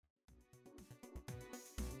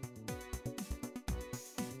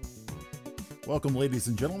Welcome, ladies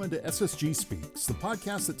and gentlemen, to SSG Speaks, the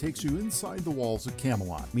podcast that takes you inside the walls of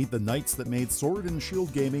Camelot. Meet the knights that made Sword and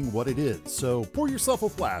Shield Gaming what it is. So pour yourself a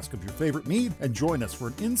flask of your favorite mead and join us for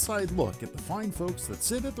an inside look at the fine folks that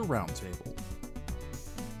sit at the round table.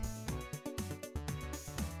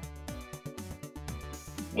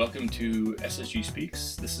 Welcome to SSG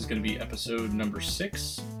Speaks. This is going to be episode number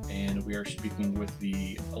 6, and we are speaking with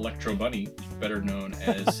the Electro Bunny, better known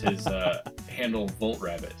as his handle Volt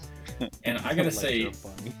Rabbit. And I gotta say,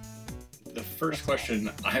 the first question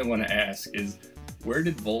I want to ask is, where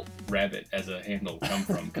did Volt Rabbit as a handle come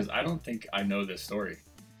from? Because I don't think I know this story.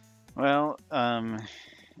 Well,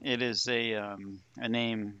 it is a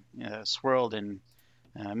name swirled in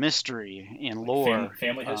mystery and lore.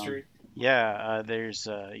 Family history? There's,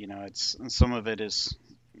 it's some of it is,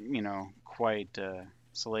 quite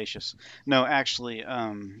salacious. No, actually,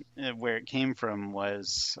 where it came from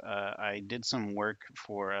was I did some work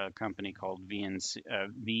for a company called VMC,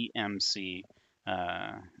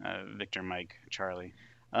 Victor Mike Charlie,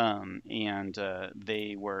 and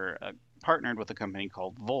they were partnered with a company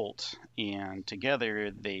called Volt, and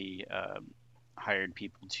together they hired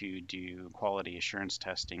people to do quality assurance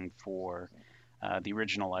testing for the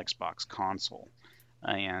original Xbox console.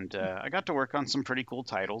 And I got to work on some pretty cool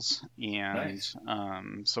titles, and Nice.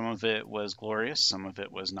 Some of it was glorious, some of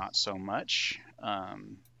it was not so much. I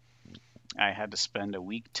had to spend a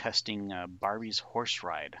week testing Barbie's Horse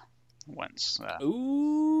Ride once.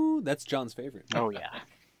 Ooh, that's John's favorite. Oh, yeah.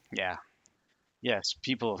 Yeah. Yes,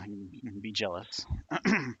 people be jealous.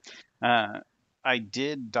 I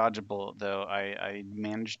did dodge a bullet, though. I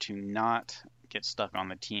managed to not get stuck on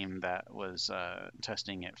the team that was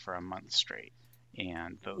testing it for a month straight.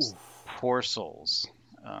 And those poor souls.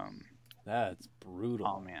 That's brutal.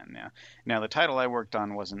 Oh man, yeah. Now the title I worked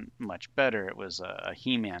on wasn't much better. It was a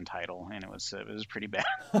He-Man title, and it was pretty bad.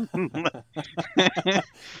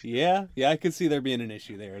 Yeah, I could see there being an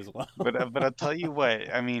issue there as well. But I'll tell you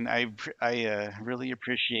what. I mean, I really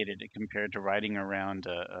appreciated it compared to riding around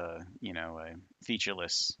a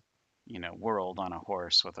featureless world on a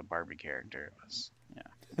horse with a Barbie character. It was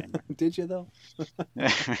Did you though? I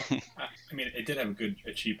mean, it did have good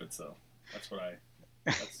achievements, though.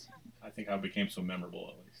 That's I think how it became so memorable,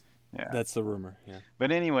 at least. Yeah. That's the rumor. Yeah.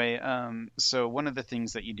 But anyway, so one of the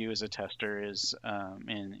things that you do as a tester is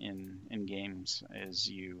in games is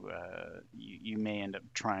you may end up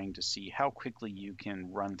trying to see how quickly you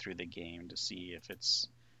can run through the game to see if it's.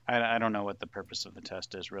 I don't know what the purpose of the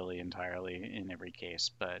test is really entirely in every case,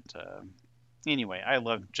 but anyway, I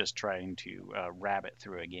love just trying to rabbit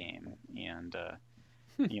through a game, and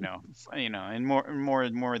and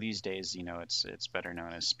more these days, it's better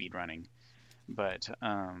known as speed running. But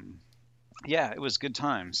it was good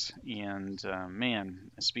times, and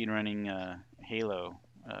man, speed running Halo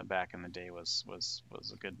back in the day was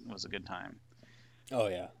a good time. Oh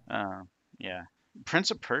yeah. Yeah.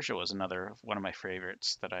 Prince of Persia was another one of my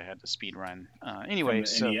favorites that I had to speed run. Anyway,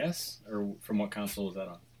 from the NES, or from what console was that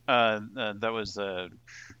on? That was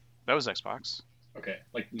Xbox. Okay,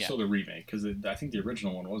 Yeah. So the remake, because I think the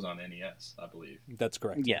original one was on NES, I believe. That's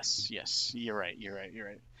correct. Yes, you're right.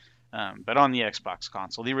 But on the Xbox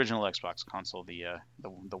console, the original Xbox console, the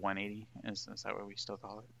 180, is that what we still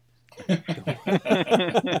call it?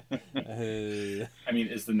 I mean,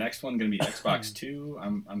 is the next one going to be Xbox 2?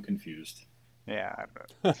 I'm confused. Yeah,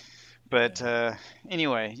 but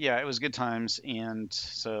anyway, it was good times, and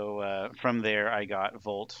so from there I got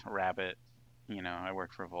Volt Rabbit. I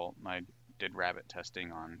worked for Volt, and I did rabbit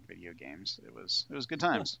testing on video games. It was good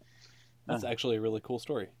times. That's actually a really cool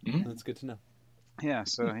story. Mm-hmm. That's good to know. Yeah,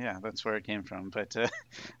 so that's where it came from. But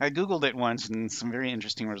I Googled it once, and some very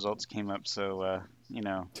interesting results came up. So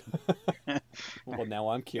Well, now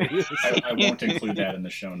I'm curious. I won't include that in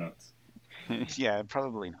the show notes. Yeah,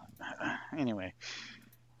 probably not. Anyway,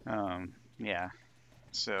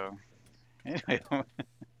 So anyway,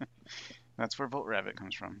 that's where Volt Rabbit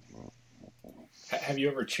comes from. Have you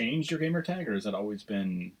ever changed your gamer tag, or has it always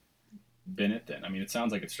been it then? I mean, it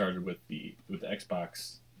sounds like it started with the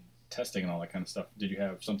Xbox testing and all that kind of stuff. Did you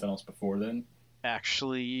have something else before then?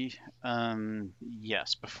 Actually,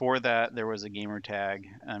 yes. Before that, there was a gamer tag.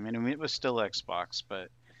 I mean, it was still Xbox, but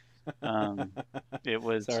it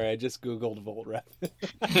was. Sorry, I just Googled Volt Rabbit.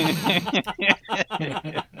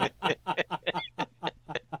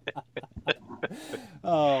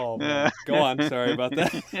 Oh, man. Go on. Sorry about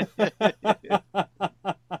that.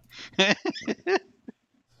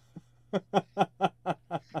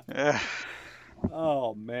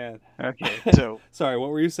 Oh, man. Okay, so Sorry, what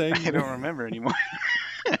were you saying? I don't remember anymore.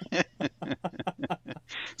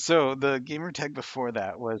 So the gamer tag before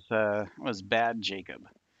that was Bad Jacob.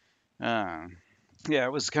 Uh, yeah,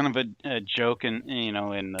 it was kind of a joke,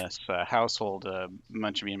 in this household. A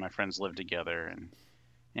bunch of me and my friends live together,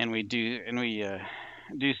 and we do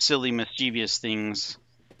silly, mischievous things.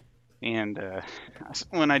 And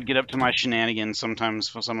when I'd get up to my shenanigans, sometimes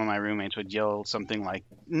some of my roommates would yell something like,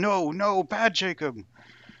 "No, no, bad Jacob,"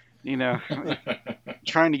 you know,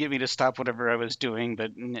 trying to get me to stop whatever I was doing,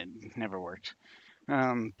 but it never worked.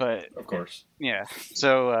 But Of course. yeah,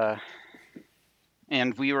 so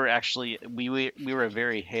and we were a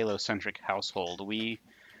very Halo centric household. We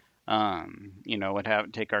would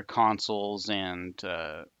have take our consoles and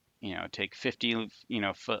take 50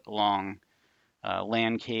 foot long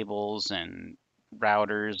LAN cables and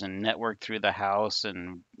routers and network through the house,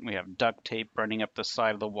 and we have duct tape running up the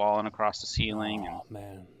side of the wall and across the ceiling. And Oh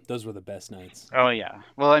man, those were the best nights. oh yeah,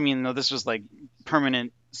 well, I mean, no, this was like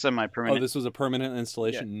permanent, Oh, semi-permanent. this was a permanent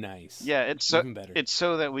installation. Nice. Yeah, it's so Even better. it's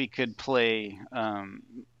so that we could play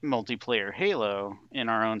multiplayer Halo in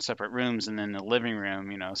our own separate rooms, and then the living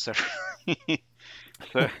room, separately.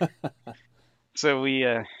 so, so we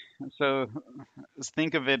so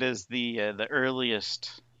think of it as the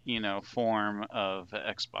earliest form of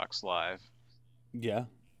Xbox Live. Yeah.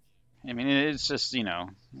 I mean, it's just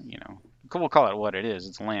we'll call it what it is.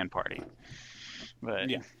 It's a LAN party, but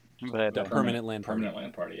Yeah. but The permanent LAN party. Permanent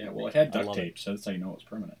LAN party. Yeah. Well, it had I duct love tape, so that's how you know it's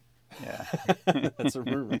permanent. yeah, That's a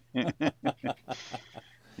rumor.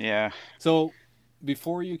 yeah. So,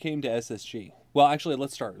 before you came to SSG, well, actually,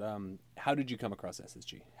 let's start. How did you come across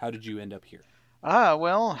SSG? How did you end up here?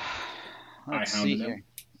 Well, let's see hounded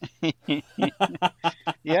here.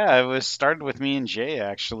 Yeah, it was started with me and Jay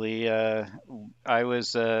actually. I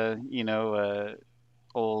was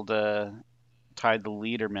old Tide the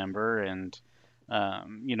Leader member, and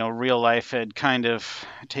real life had kind of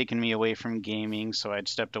taken me away from gaming, so I'd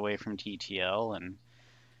stepped away from TTL, and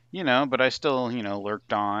but I still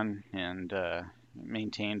lurked on and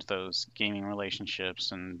maintained those gaming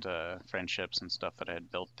relationships and friendships and stuff that I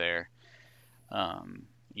had built there.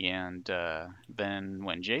 And then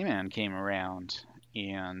when J-Man came around,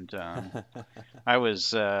 and I was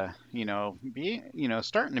starting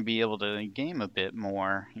to be able to game a bit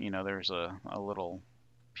more. There's a little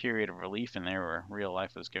period of relief in there where real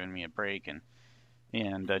life was giving me a break,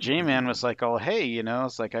 and J-Man was like, "Oh, hey,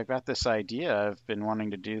 it's like I've got this idea. I've been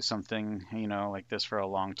wanting to do something, like this for a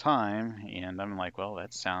long time." And I'm like, "Well,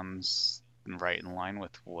 that sounds right in line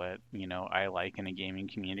with what, I like in a gaming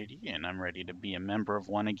community, and I'm ready to be a member of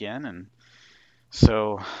one again." And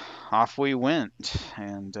so off we went,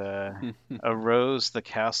 and arose the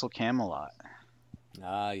Castle Camelot.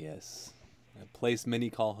 Ah, yes. A place many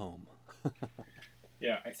call home.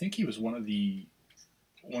 Yeah, I think he was one of the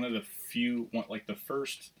few, like the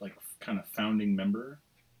first, like kind of founding member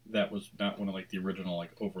that was not one of like the original like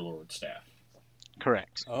Overlord staff.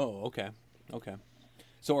 Correct. Oh, okay. Okay.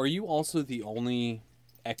 So are you also the only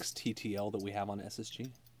ex-TTL that we have on SSG?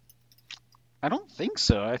 I don't think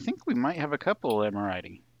so. I think we might have a couple,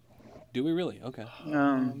 Emirati. Do we really? Okay.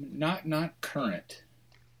 Not current.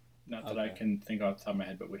 Not that I Okay. can think off the top of my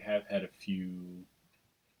head, but we have had a few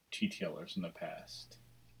TTLers in the past.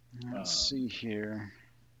 Let's see here.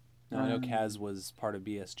 Now, I know Kaz was part of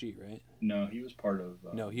BSG, right? No, he was part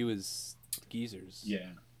of. No, he was Geezers. Yeah.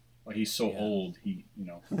 Well, he's so Yeah. old. I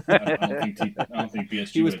don't think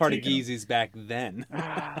BSG. He was would part of have taken him. Geezy's back then.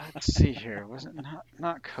 Let's see here. Was it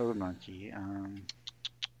not Code Monkey?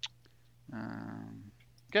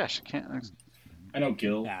 Gosh, I can't. I know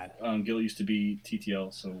Gil. Nah. Gil used to be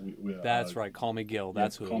TTL, so we That's right. Call me Gil.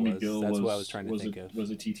 That's who Call it Me was. Gil That's who I was trying to think of.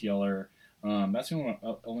 Was a TTLer. That's the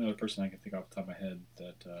only other person I can think off the top of my head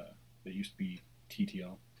that used to be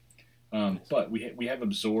TTL. Nice. But we have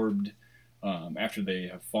absorbed after they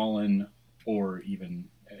have fallen, or even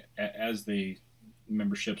as they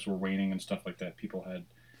memberships were waning and stuff like that. People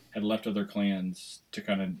had left other clans to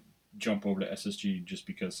kind of jump over to SSG just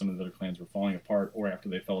because some of the other clans were falling apart, or after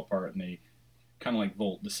they fell apart and they kind of like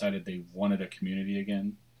Volt decided they wanted a community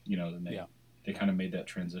again. Then they kind of made that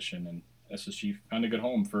transition, and SSG found a good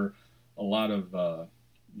home for a lot of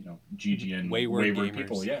GGN Wayward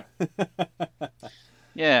people. gamers. Yeah.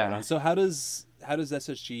 Yeah. So how does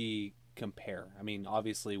SSG compare? I mean,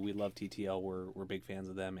 obviously we love TTL. We're big fans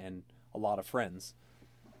of them and a lot of friends.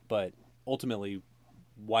 But ultimately,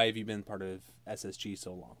 why have you been part of SSG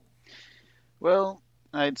so long? Well,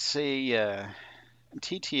 I'd say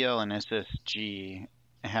TTL and SSG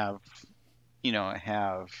have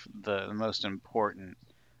the most important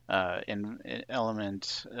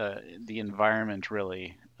element, the environment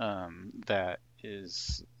really, that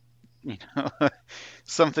is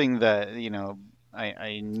something that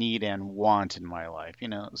I need and want in my life.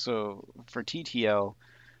 So for TTL,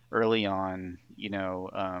 early on,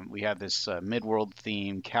 we had this mid-world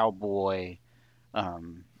theme, cowboy,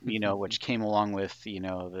 which came along with,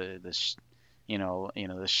 the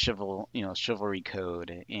chivalry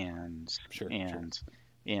code, and Sure. and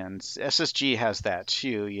SSG has that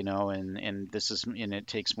too, and it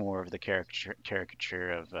takes more of the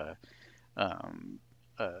caricature of the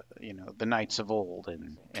knights of old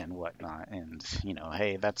and whatnot, and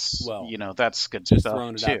hey, that's Well, that's good just stuff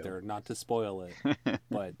throwing it too. out there, not to spoil it,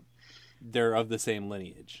 but they're of the same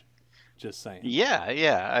lineage. Just saying.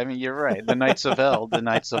 Yeah. I mean, you're right. The Knights of Eld, the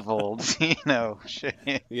Knights of Old. Yep.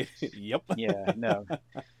 Yeah. No.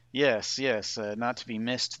 Yes. Not to be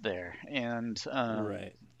missed there. And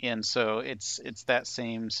Right. and so it's that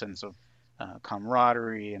same sense of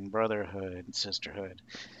camaraderie and brotherhood and sisterhood,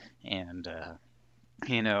 and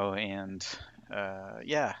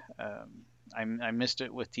yeah. I missed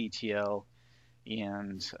it with TTL,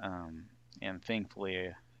 and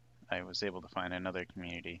thankfully I was able to find another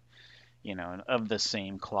community, of the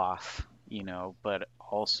same cloth, but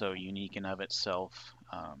also unique in of itself.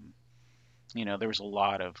 There was a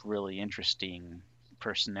lot of really interesting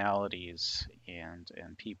personalities and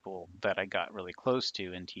people that I got really close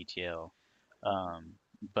to in TTL.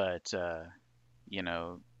 But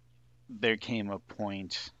there came a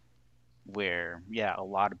point where, yeah, a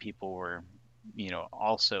lot of people were,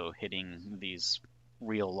 also hitting these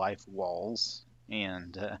real life walls,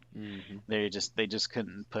 and they just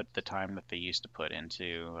couldn't put the time that they used to put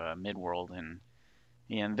into Midworld, and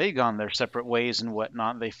they gone their separate ways and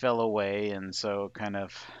whatnot. They fell away, and so kind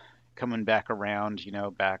of coming back around,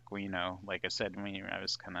 back when, like I said, when I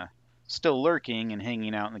was kind of still lurking and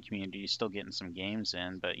hanging out in the community, still getting some games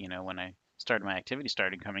in, but when I started my activity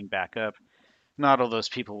started coming back up, not all those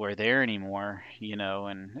people were there anymore,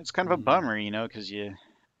 and it's kind of a bummer, because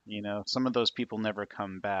some of those people never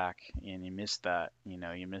come back, and you miss that,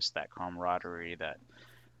 you miss that camaraderie, that,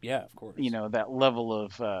 Yeah, of course. that level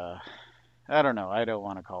of, I don't know, I don't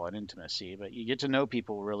want to call it intimacy, but you get to know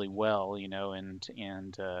people really well, and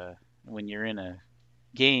when you're in a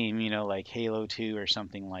game, like Halo 2 or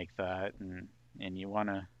something like that, and you want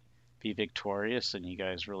to be victorious, and you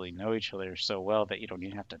guys really know each other so well that you don't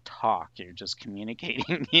even have to talk, you're just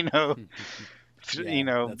communicating, Yeah, that's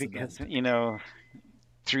the because, best.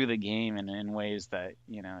 through the game and in ways that,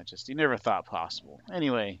 just you never thought possible.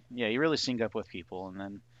 Anyway, yeah, you really sync up with people, and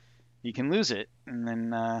then you can lose it, and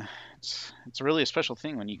then it's really a special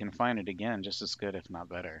thing when you can find it again, just as good, if not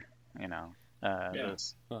better. Yeah.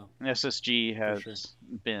 Well, SSG for has sure.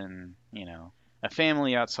 been, a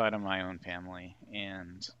family outside of my own family,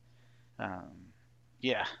 and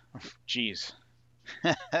yeah, geez,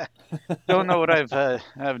 don't know what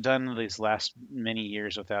I've done these last many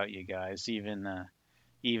years without you guys, even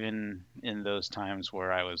in those times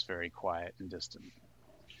where I was very quiet and distant.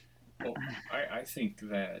 Well, I think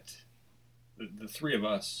that the three of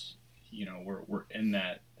us, we're in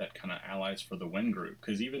that kind of allies for the win group,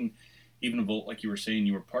 because even Volt, like you were saying,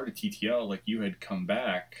 you were part of TTL, like you had come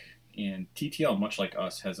back, and TTL, much like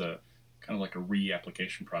us, has a kind of like a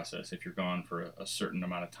reapplication process. If you're gone for a certain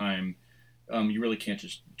amount of time, you really can't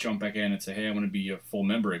just jump back in and say, hey, I want to be a full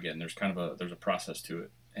member again. There's kind of there's a process to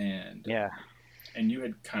it, and Yeah. And you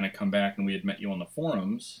had kind of come back, and we had met you on the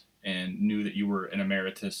forums and knew that you were an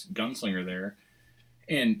emeritus gunslinger there,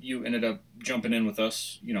 and you ended up jumping in with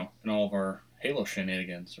us, in all of our Halo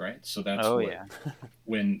shenanigans, right? So that's Yeah.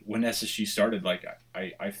 when SSG started, like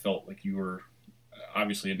I felt like you were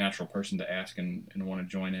obviously a natural person to ask and want to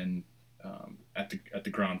join in at the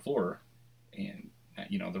ground floor, and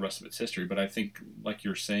the rest of it's history. But I think, like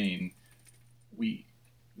you're saying,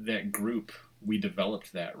 that group, we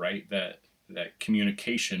developed that, right? That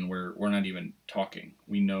communication where we're not even talking.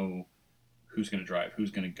 We know who's going to drive,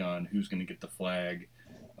 who's going to gun, who's going to get the flag,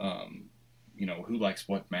 who likes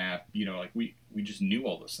what map. Like we just knew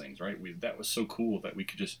all those things, right? That was so cool that we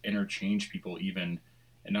could just interchange people even,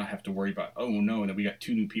 and not have to worry about, oh no, that we got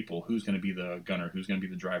two new people. Who's going to be the gunner? Who's going to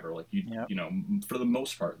be the driver? Like Yep. For the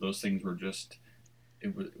most part, those things were just,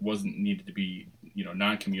 it wasn't needed to be,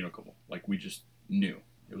 non-communicable. Like we just knew.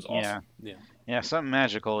 It was awesome. Yeah, something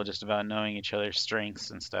magical just about knowing each other's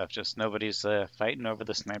strengths and stuff. Just nobody's fighting over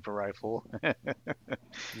the sniper rifle. No,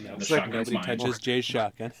 The shotgun's nobody mine. touches Jay's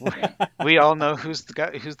shotgun. We all know who's the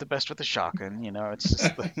guy who's the best with the shotgun. It's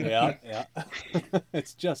just like, Yeah.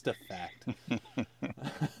 It's just a fact.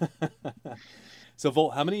 So,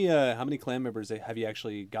 Volt, how many clan members have you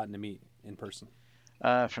actually gotten to meet in person?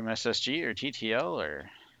 from SSG or TTL or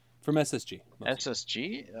From SSG. mostly.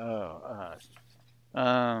 SSG.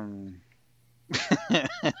 I'm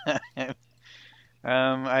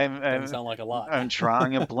Doesn't sound like a lot. I'm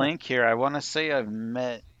drawing a blank here. I want to say I've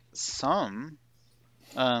met some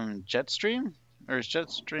Jetstream, or is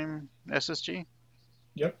Jetstream SSG?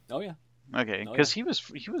 Yep. Oh yeah. Okay, Oh, because he was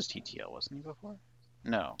TTL, wasn't he before?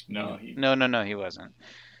 No, No, no, he wasn't.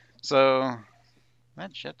 So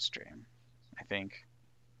that Jetstream, I think.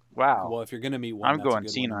 Wow, Well, if you're gonna meet one, I'm that's a going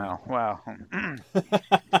good senile. Wow. one to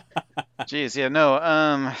meet. Jeez, yeah,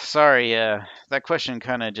 no. Sorry. That question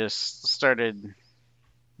kind of just started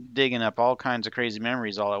digging up all kinds of crazy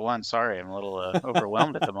memories all at once. Sorry, I'm a little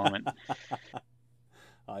overwhelmed at the moment.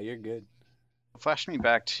 Oh, you're good. Flashed me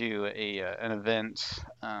back to an event.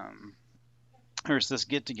 There was this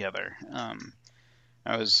get together.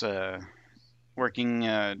 I was working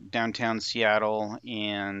downtown Seattle,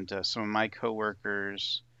 and some of my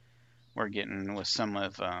coworkers were getting with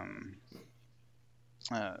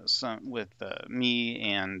me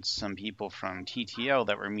and some people from TTL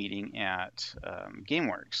that were meeting at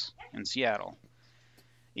GameWorks in Seattle,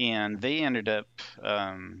 and they ended up,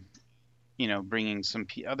 bringing some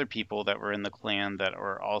other people that were in the clan that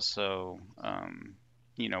were also,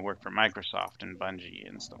 work for Microsoft and Bungie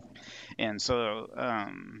and stuff. And so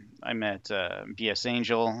I met BS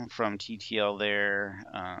Angel from TTL there,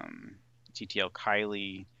 TTL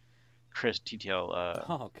Kylie, TTL.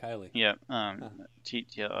 Oh, Kylie. Yeah.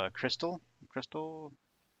 TTL Crystal.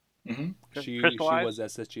 Mm-hmm. She Crystal Eyes? was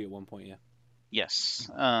SSG at one point, yeah. Yes.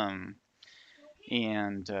 And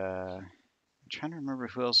I'm trying to remember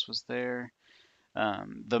who else was there.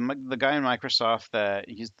 The guy in Microsoft that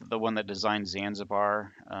he's the one that designed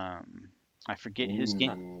Zanzibar. I forget his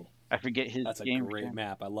game. I forget his That's a game. great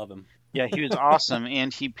map. I love him. Yeah, he was awesome,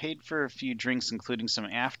 and he paid for a few drinks, including some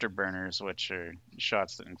afterburners, which are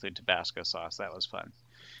shots that include Tabasco sauce. That was fun.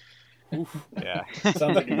 Oof. Yeah.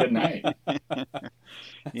 Sounds like a good night.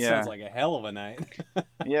 Yeah. Sounds like a hell of a night.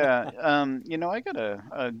 Yeah. I got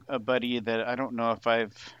a buddy that I don't know if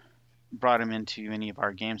I've brought him into any of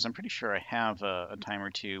our games. I'm pretty sure I have a time or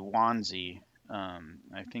two. Wanzi.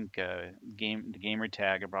 I think the gamer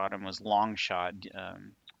tag I brought him was Longshot,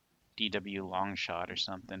 DW Longshot or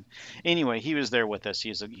something. Anyway, he was there with us.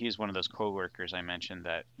 He's one of those coworkers I mentioned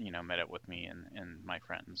that met up with me and my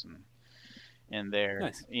friends and there.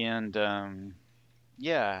 Nice. And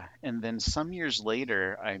yeah, and then some years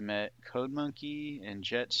later, I met Code Monkey and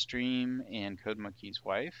Jetstream and Code Monkey's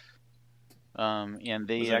wife. And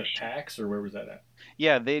they Was that actually, at PAX or where was that at?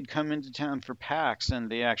 yeah, they'd come into town for PAX, and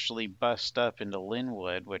they actually bust up into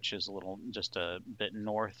Linwood, which is just a bit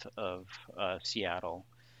north of Seattle,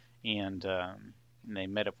 and they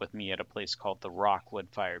met up with me at a place called the Rockwood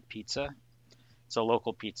Fire Pizza. It's a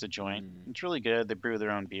local pizza joint. It's really good. They brew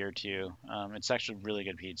their own beer too. It's actually really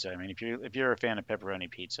good pizza. I mean, if you're a fan of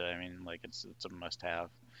pepperoni pizza, I mean, like it's a must-have.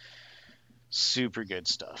 Super good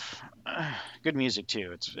stuff. Good music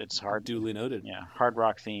too. It's hard. Duly noted. Yeah, hard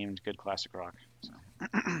rock themed, good classic rock.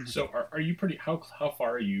 So are you pretty? How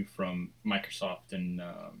far are you from Microsoft and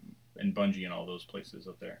Bungie and all those places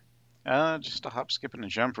up there? Just a hop, skip, and a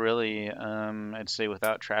jump, really. I'd say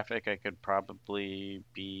without traffic, I could probably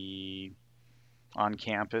be on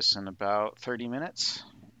campus in about 30 minutes.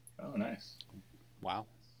 Oh, nice. Wow.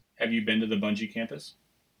 Have you been to the Bungie campus?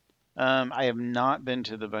 I have not been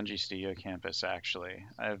to the Bungie Studio campus, actually.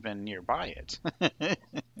 I've been nearby it.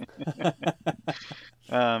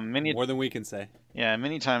 More than we can say. Yeah,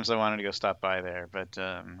 many times I wanted to go stop by there, but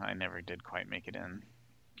I never did quite make it in.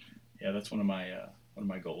 Yeah, that's one of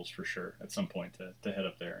my goals for sure. At some point to head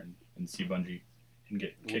up there and see Bungie and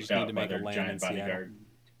get kicked out by their giant bodyguard.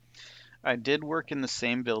 I did work in the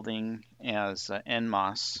same building as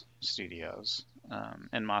NMOS Studios.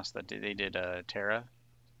 NMOS they did Terra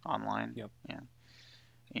Online. Yep. Yeah.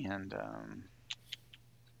 And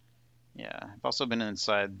yeah, I've also been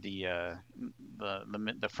inside the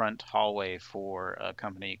front hallway for a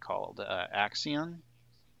company called Axion.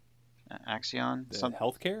 Axion.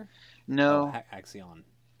 Healthcare? No. Axion.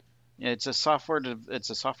 It's a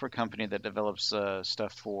software company that develops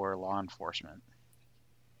stuff for law enforcement.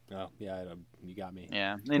 Oh yeah, you got me.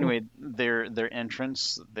 Yeah. Anyway, their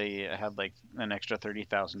entrance, they had like an extra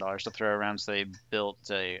 $30,000 to throw around, so they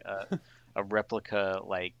built a replica,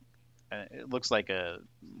 like it looks like the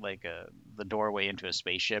doorway into a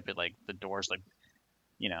spaceship. It like the doors like,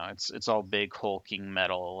 it's all big hulking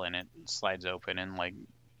metal, and it slides open, and like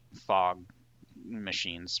fog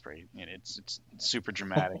machines spray. It's super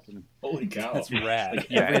dramatic. And holy cow! That's rad.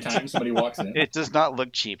 Like every time somebody walks in, it does not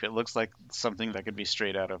look cheap. It looks like something that could be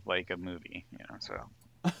straight out of like a movie. So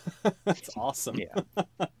that's awesome. Yeah.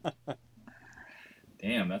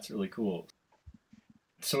 Damn, that's really cool.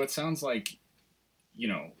 So it sounds like,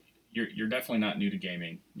 you're definitely not new to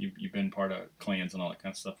gaming. You've been part of clans and all that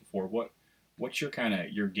kind of stuff before. What's your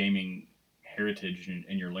gaming heritage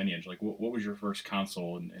and your lineage. Like, what was your first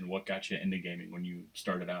console, and what got you into gaming when you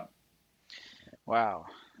started out? Wow.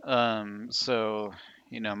 So,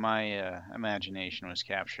 my imagination was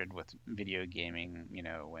captured with video gaming,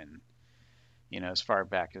 when, as far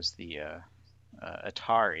back as the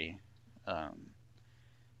Atari. I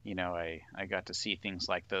got to see things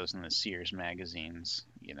like those in the Sears magazines,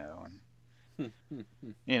 and,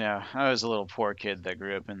 I was a little poor kid that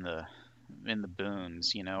grew up in the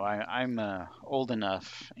boons. I'm old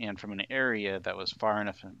enough and from an area that was far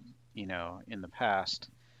enough, in the past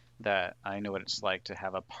that I know what it's like to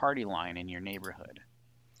have a party line in your neighborhood.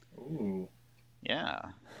 Ooh.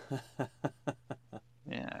 Yeah.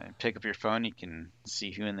 Yeah. Pick up your phone, you can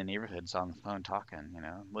see who in the neighborhood's on the phone talking,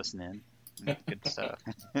 listening. Good stuff.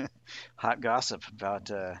 Hot gossip about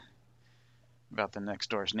the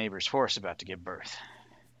next door's neighbor's horse about to give birth.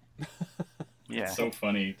 Yeah. It's so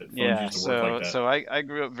funny that phones used to work like that. So I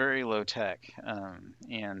grew up very low tech,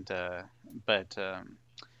 but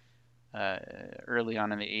early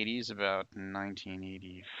on in the 80s, about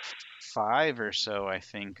 1985 or so, I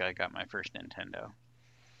think I got my first Nintendo.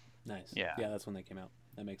 Nice. Yeah. Yeah, that's when they came out.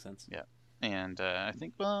 That makes sense. Yeah. And I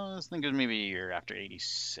think it was maybe a year after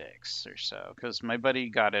 86 or so, because my buddy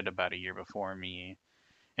got it about a year before me.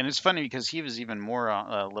 And it's funny because he was even more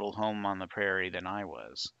a little home on the prairie than I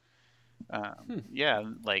was. Yeah,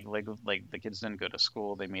 like the kids didn't go to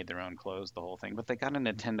school. They made their own clothes, the whole thing. But they got a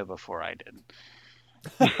Nintendo before I did.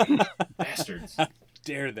 Bastards. How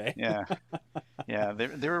dare they? Yeah. Yeah.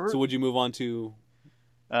 They were. So would you move on to...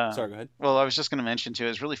 Sorry, go ahead. Well, I was just going to mention, too,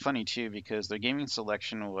 it's really funny, too, because their gaming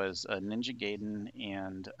selection was Ninja Gaiden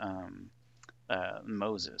and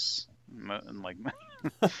Moses. Like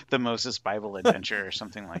the Moses Bible Adventure or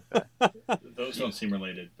something like that. Those don't seem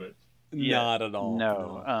related, but... Yeah, not at all.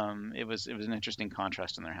 No. It was an interesting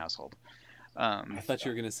contrast in their household. I thought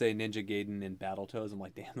you were going to say Ninja Gaiden and Battletoads. I'm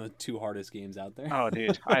like, damn, the two hardest games out there. Oh,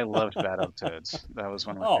 dude, I loved Battletoads. That was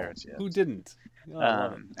one of my favorites. Yes. Who didn't? Oh, I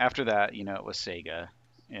love it. After that, it was Sega,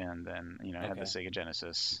 and then I had the Okay. Sega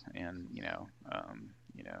Genesis, and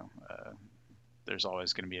there's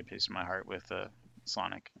always going to be a piece of my heart with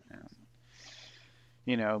Sonic.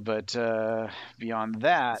 But beyond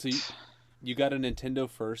that, So you got a Nintendo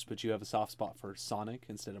first, but you have a soft spot for Sonic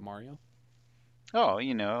instead of Mario? oh,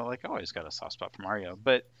 like I always got a soft spot for Mario,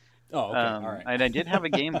 but Oh, okay. All right. and I did have a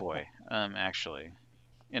Game Boy, actually,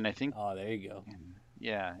 and I think. Oh, there you go.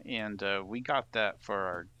 Yeah, and we got that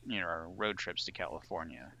for our road trips to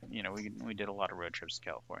California. We did a lot of road trips to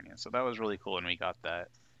California, so that was really cool, and we got that.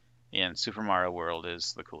 And Super Mario World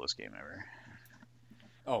is the coolest game ever.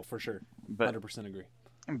 Oh, for sure. But 100% agree.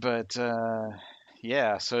 but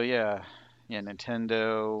yeah, so yeah,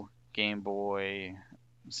 Nintendo, Game Boy,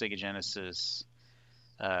 Sega Genesis.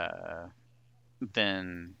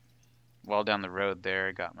 Then, well down the road there,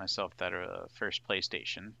 I got myself that first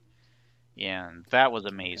PlayStation. And that was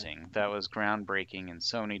amazing. Okay. That was groundbreaking in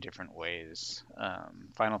so many different ways.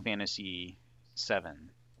 Final Fantasy VII,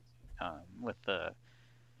 with the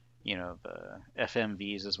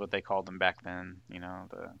FMVs is what they called them back then. Yeah.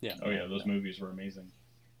 Oh, yeah, those movies were amazing.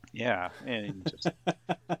 Yeah, and just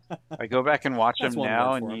I go back and watch That's them one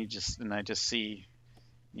now, word for and I just see,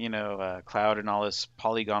 Cloud and all this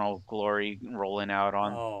polygonal glory rolling out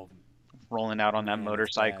on that man, it's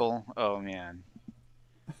motorcycle. Oh man.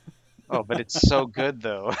 Oh, but it's so good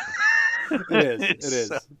though. It is. It's It is.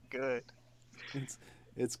 so good.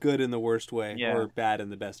 It's good in the worst way, Yeah. or bad in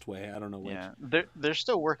the best way. I don't know which. Yeah, they're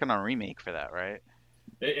still working on a remake for that, right?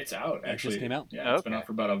 It's out, It actually. just came out? Yeah, it's been Okay. out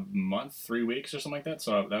for about a month, 3 weeks or something like that.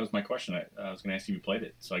 So that was my question. I was going to ask if you played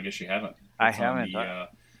it. So I guess you haven't. I It's haven't. on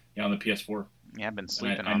the PS4. Yeah, I've been And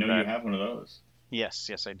sleeping I on know that. you have one of those. Yes,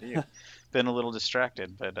 I do. Been a little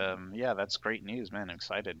distracted, but yeah, that's great news, man. I'm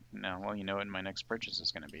excited. Now, well, you know what my next purchase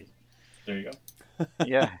is going to be. There you go.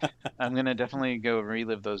 Yeah, I'm gonna definitely go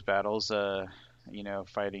relive those battles.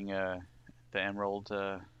 Fighting the Emerald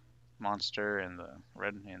monster and the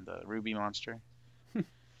Red and the Ruby monster.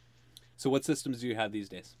 So what systems do you have these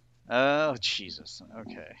days? Oh Jesus.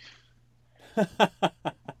 Okay.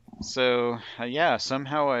 So yeah,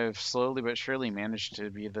 somehow I've slowly but surely managed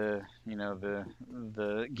to be the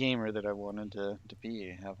gamer that I wanted to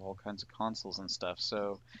be. Have all kinds of consoles and stuff.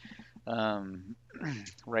 So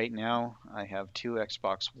right now I have two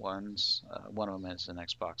Xbox Ones. One of them is an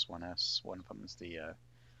Xbox One S. One of them is the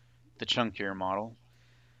chunkier model.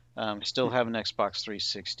 Still have an Xbox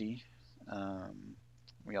 360.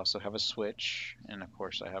 We also have a Switch, and of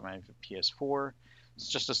course I have my PS4. It's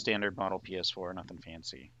just a standard model PS4, nothing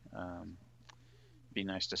fancy. Be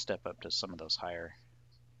nice to step up to some of those higher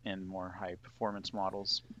and more high performance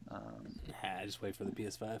models. Just wait for the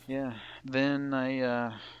PS5. Yeah. Then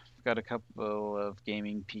I got a couple of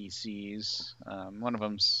gaming PCs. One of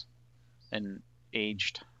them's an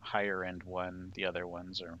aged higher end one. The other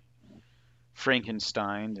ones are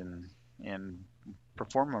Frankenstein and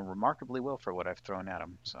perform remarkably well for what I've thrown at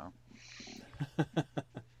them. So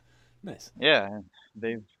Nice. yeah,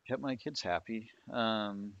 they've kept my kids happy.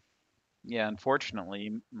 Yeah,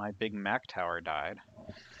 unfortunately, my big Mac tower died.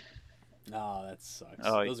 Oh, that sucks.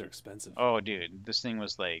 Oh, Those are expensive. Oh, dude, this thing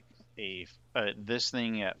was like this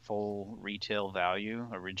thing at full retail value,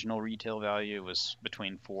 original retail value, was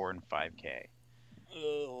between 4 and 5K.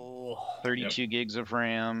 Oh. 32 gigs of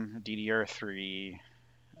RAM, DDR3,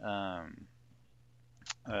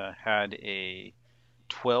 had a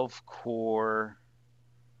 12 core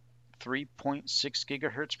 3.6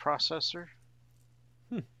 gigahertz processor,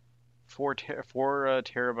 4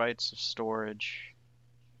 terabytes of storage,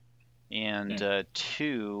 and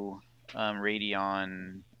 2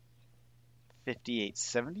 Radeon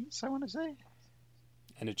 5870s, I want to say.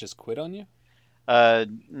 And it just quit on you?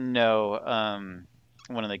 No.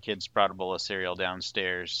 One of the kids brought a bowl of cereal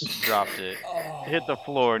downstairs, dropped it, hit the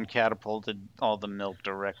floor, and catapulted all the milk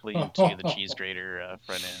directly into the cheese grater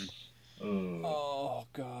front end. Oh,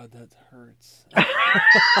 God, that hurts.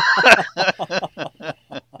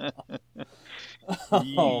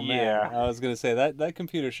 Oh, man. Yeah. I was going to say, that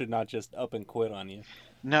computer should not just up and quit on you.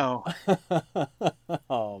 No.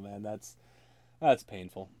 Oh, man, that's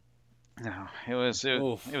painful. No, it was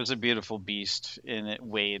a beautiful beast, and it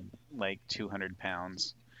weighed like 200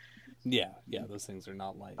 pounds. Yeah, those things are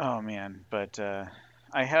not light. Oh man, but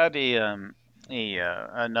I had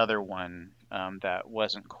another one that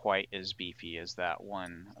wasn't quite as beefy as that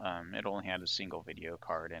one. It only had a single video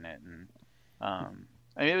card in it, and I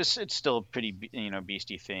mean it's still a pretty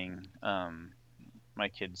beastie thing. My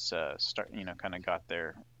kids kind of got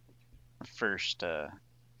their first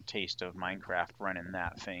taste of Minecraft running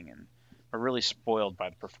that thing, and are really spoiled by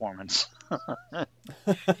the performance.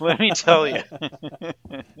 Let me tell you.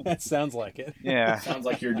 That sounds like it. Yeah. Sounds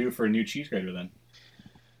like you're due for a new cheese grater then.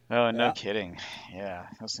 Oh, no kidding. Yeah,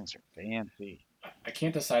 those things are fancy. I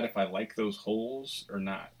can't decide if I like those holes or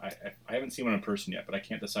not. I haven't seen one in person yet, but I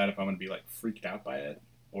can't decide if I'm going to be like freaked out by it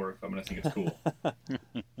or if I'm going to think it's cool.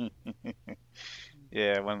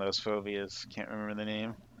 Yeah, one of those phobias. Can't remember the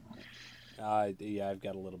name. Yeah, I've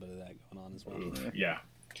got a little bit of that going on as well. Yeah.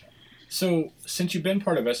 So, since you've been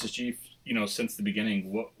part of SSG, since the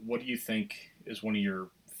beginning, what do you think is one of your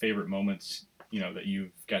favorite moments, that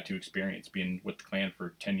you've got to experience being with the clan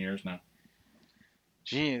for 10 years now?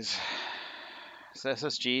 Jeez. So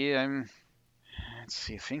SSG, let's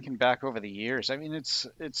see, thinking back over the years, I mean,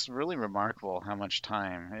 it's really remarkable how much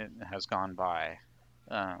time it has gone by.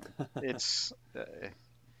 It's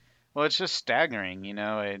just staggering,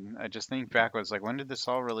 I just think backwards, like, when did this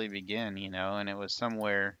all really begin, and it was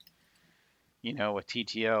somewhere, with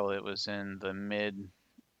TTL, it was in the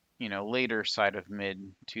later side of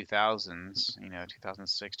mid 2000s,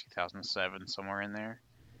 2006, 2007, somewhere in there.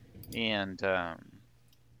 And,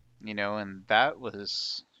 and that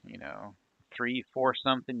was, 3-4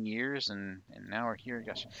 something years. And now we're here.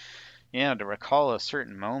 Gosh, yeah, to recall a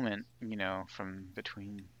certain moment, from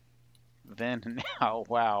between then and now.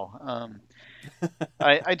 Wow.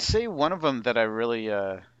 I'd say one of them that I really,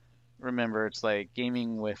 remember, it's like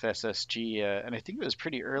gaming with SSG, and I think it was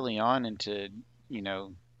pretty early on into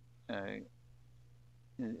the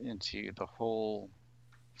whole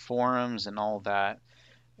forums and all that.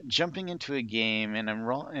 Jumping into a game, and I'm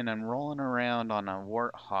rolling around on a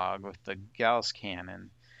Warthog with the Gauss cannon,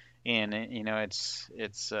 and it's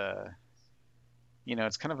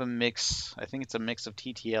kind of a mix. I think it's a mix of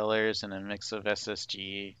TTLers and a mix of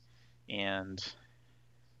SSG, and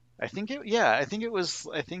I think it was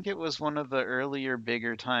one of the earlier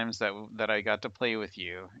bigger times that I got to play with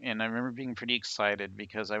you, and I remember being pretty excited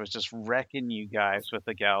because I was just wrecking you guys with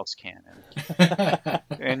the Gauss cannon,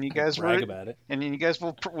 and you guys Brag about it. and you guys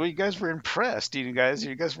were impressed. You guys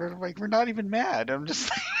were like, we're not even mad. I'm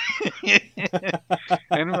just, and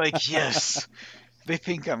I'm like, yes, they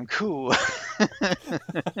think I'm cool.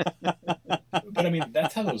 But I mean,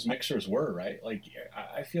 that's how those mixers were, right? Like,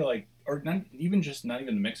 I feel like, or not even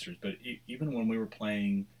the mixers, but even when we were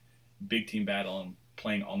playing Big Team Battle and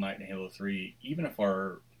playing all night in Halo 3, even if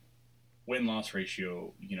our win-loss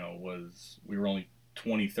ratio, was, we were only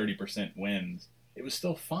 20-30% wins, it was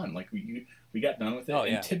still fun. Like, we got done with it,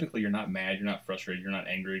 and typically you're not mad, you're not frustrated, you're not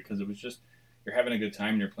angry, because it was just, you're having a good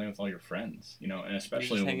time and you're playing with all your friends, and especially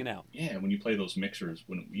you're just hanging out. Yeah, when you play those mixers,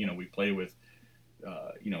 when we play with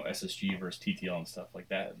SSG versus TTL and stuff like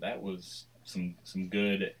that. That was some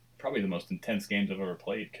good, probably the most intense games I've ever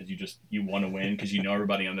played, because you want to win because you know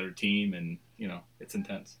everybody on their team, and it's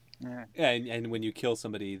intense. Yeah, and when you kill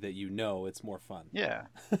somebody that you know, it's more fun. Yeah.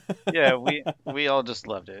 Yeah, we all just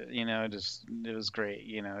loved it. Just it was great.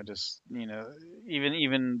 Even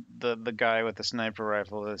the guy with the sniper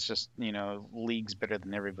rifle is just leagues better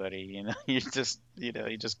than everybody. You just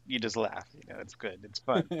laugh. It's good. It's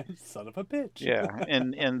fun. Son of a bitch. Yeah,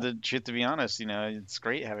 and the truth, to be honest, it's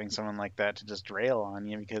great having someone like that to just rail on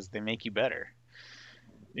you because they make you better.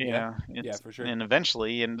 Yeah, for sure. And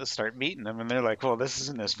eventually, you just start beating them, and they're like, "Well, this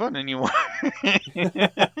isn't as fun anymore." You're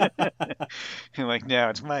like,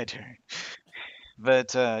 "Now it's my turn."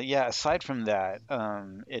 But yeah, aside from that,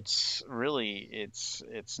 it's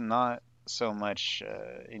not so much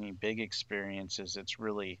any big experiences. It's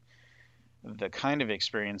really the kind of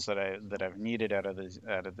experience that I've needed out of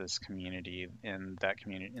this community, and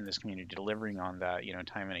in this community, delivering on that,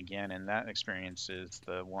 time and again. And that experience is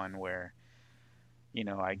the one where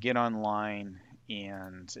I get online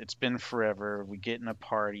and it's been forever. We get in a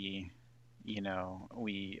party,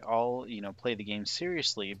 we all, play the game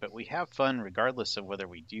seriously, but we have fun regardless of whether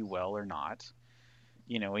we do well or not.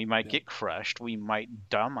 We might get crushed, we might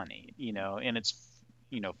dominate, and it's,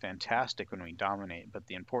 fantastic when we dominate. But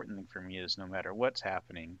the important thing for me is no matter what's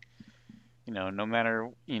happening, no matter,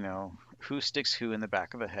 who sticks who in the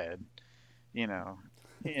back of the head,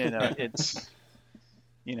 it's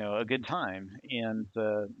a good time, and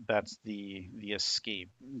that's the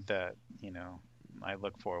escape that I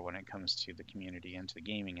look for when it comes to the community and to the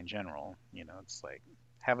gaming in general. It's like,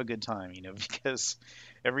 have a good time, because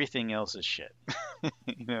everything else is shit.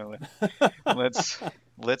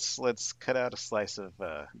 Let's cut out a slice of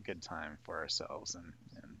good time for ourselves,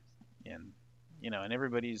 and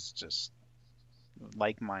everybody's just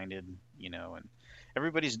like-minded, and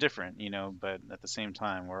everybody's different, but at the same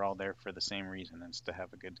time, we're all there for the same reason. It's to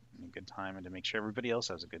have a good time, and to make sure everybody else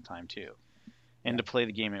has a good time too, and to play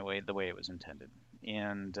the game the way it was intended.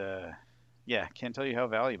 And yeah, can't tell you how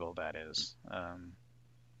valuable that is.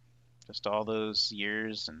 Just all those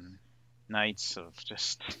years and nights of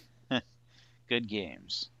just good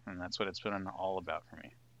games, and that's what it's been all about for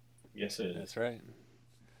me. Yes, it is. That's right.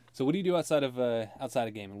 So, what do you do outside of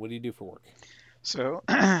gaming? What do you do for work? So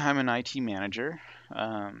I'm an IT manager.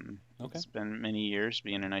 Okay. Spent many years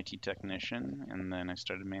being an IT technician, and then I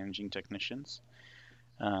started managing technicians.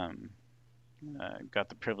 Got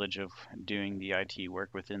the privilege of doing the IT work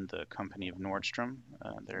within the company of Nordstrom.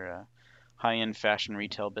 They're a high-end fashion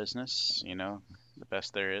retail business, the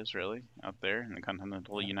best there is really out there in the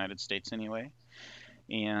continental United States anyway.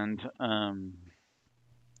 And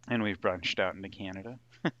we've branched out into Canada.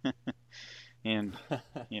 And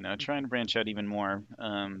trying to branch out even more,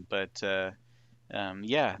 but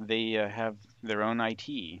yeah, they have their own IT,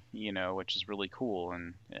 which is really cool,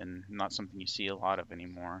 and not something you see a lot of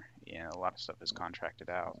anymore. A lot of stuff is contracted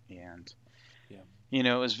out, and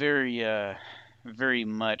it was very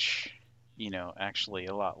much, actually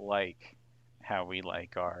a lot like how we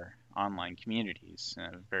like our online communities.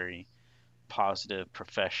 Very positive,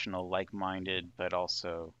 professional, like-minded, but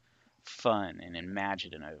also fun and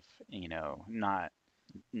imaginative, not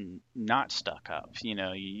stuck up.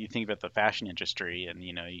 You think about the fashion industry, and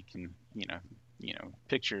you can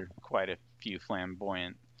picture quite a few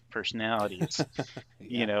flamboyant personalities.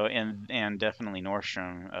 And definitely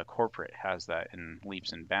Nordstrom corporate has that in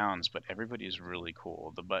leaps and bounds, but everybody's really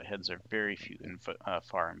cool. The butt heads are very few and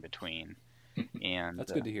far in between. And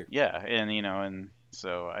that's good to hear. Yeah, and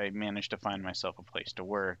so I managed to find myself a place to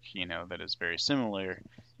work, that is very similar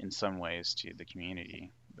in some ways to the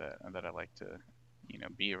community that I like to,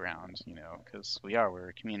 be around, because we're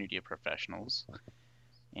a community of professionals,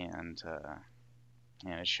 and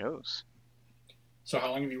it shows. So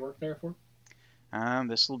how long have you worked there for?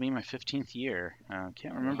 This will be my 15th year.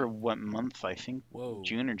 Can't remember what month. I think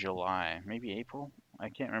June or July, maybe April. I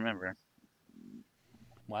can't remember.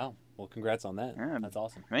 Wow. Well, congrats on that. Yeah, that's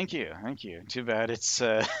awesome. Thank you. Too bad it's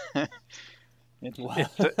it's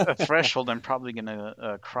a threshold I'm probably going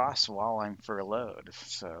to cross while I'm furloughed.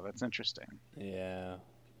 So that's interesting. Yeah.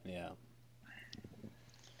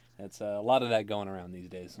 It's a lot of that going around these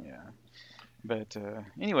days. Yeah. But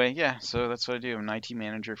anyway, yeah, so that's what I do. I'm an IT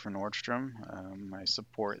manager for Nordstrom. I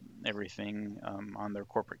support everything on their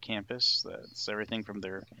corporate campus. That's everything from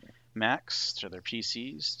their Macs to their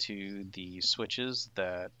PCs to the switches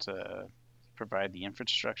that provide the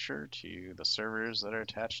infrastructure, to the servers that are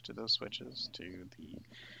attached to those switches, to the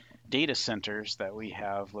data centers that we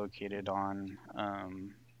have located on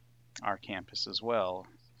our campus as well.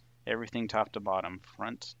 Everything top to bottom,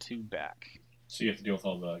 front to back. So you have to deal with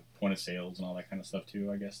all the point of sales and all that kind of stuff too,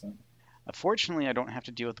 I guess, then? Fortunately, I don't have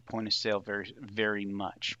to deal with the point of sale very, very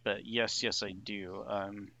much, but yes, I do.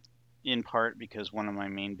 In part because one of my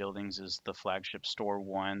main buildings is the flagship store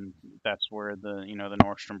one. That's where the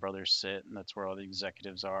Nordstrom brothers sit, and that's where all the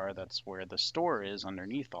executives are. That's where the store is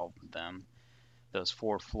underneath all of them. Those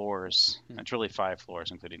 4 floors. It's really 5 floors,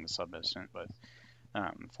 including the sub-basement, but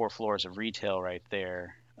 4 floors of retail right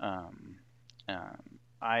there.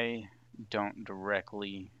 I don't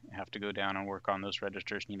directly have to go down and work on those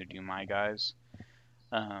registers, neither do my guys.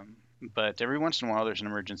 But every once in a while there's an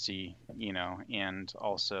emergency, and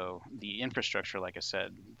also the infrastructure, like I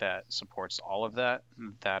said, that supports all of that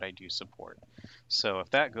I do support. So if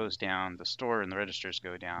that goes down, the store and the registers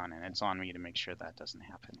go down, and it's on me to make sure that doesn't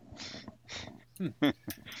happen.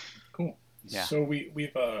 Cool. Yeah. So we've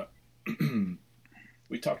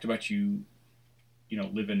we talked about you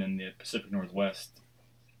living in the Pacific Northwest.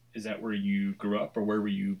 Is that where you grew up, or where were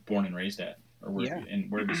you born and raised at, or where have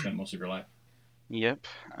you spent most of your life? Yep.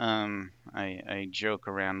 I joke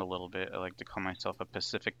around a little bit. I like to call myself a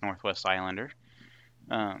Pacific Northwest Islander.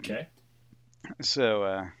 Okay. So,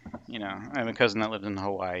 I have a cousin that lives in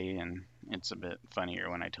Hawaii, and it's a bit funnier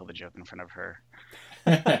when I tell the joke in front of her.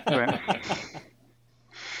 But,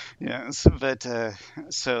 yeah, so that's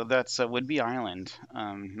Whidbey Island,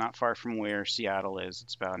 not far from where Seattle is.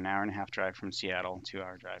 It's about an hour and a half drive from Seattle,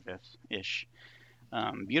 2-hour drive-ish.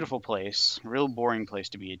 Beautiful place, real boring place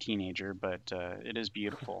to be a teenager, but it is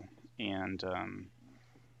beautiful, and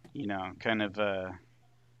kind of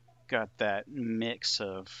got that mix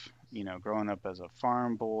of growing up as a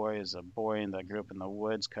farm boy, as a boy that grew up in the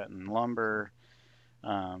woods cutting lumber,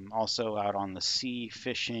 also out on the sea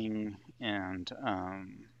fishing, and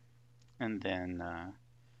then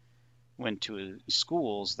went to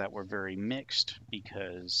schools that were very mixed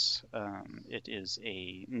because it is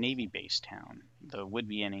a Navy-based town. The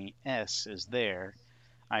Whidbey NAS is there.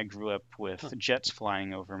 I grew up with jets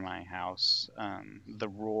flying over my house. The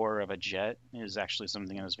roar of a jet is actually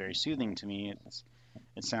something that was very soothing to me.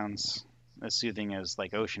 It sounds as soothing as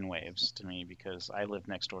like ocean waves to me because I live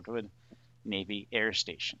next door to a Navy air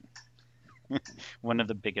station, one of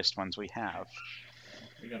the biggest ones we have.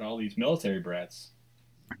 We got all these military brats.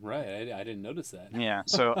 Right, I didn't notice that. Yeah,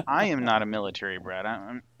 so I am not a military brat.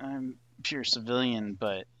 I'm pure civilian,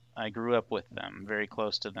 but I grew up with them, very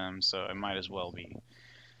close to them, so I might as well be,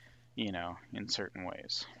 in certain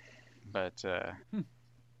ways. But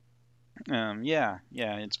yeah,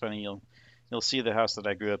 it's funny. You'll see the house that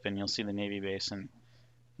I grew up in. You'll see the Navy base, and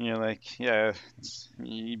you're like, yeah,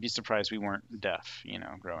 you'd be surprised we weren't deaf,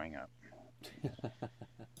 growing up.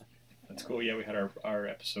 That's cool. Yeah, we had our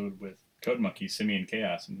episode with Code Monkey, Simeon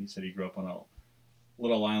Chaos, and he said he grew up on a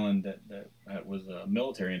little island that was a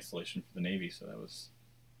military installation for the Navy. So that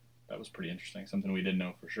was pretty interesting. Something we didn't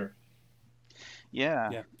know for sure. Yeah.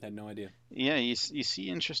 Yeah, I had no idea. Yeah, you see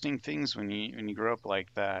interesting things when you grow up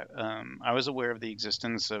like that. I was aware of the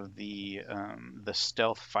existence of the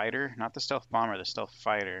stealth fighter, not the stealth bomber, the stealth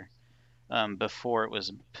fighter, before it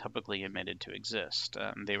was publicly admitted to exist.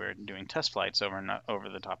 They were doing test flights over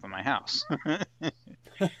the top of my house.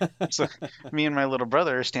 So me and my little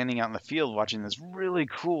brother are standing out in the field watching this really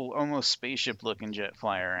cool, almost spaceship-looking jet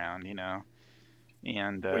fly around,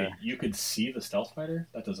 And wait, you could see the stealth fighter?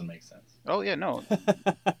 That doesn't make sense. Oh yeah, no.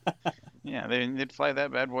 Yeah, they'd fly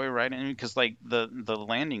that bad boy right in because like the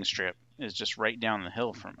landing strip is just right down the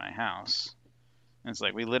hill from my house. And it's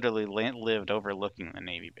like we literally lived overlooking the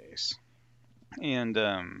Navy base. And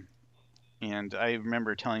I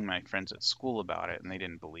remember telling my friends at school about it, and they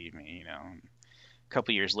didn't believe me. A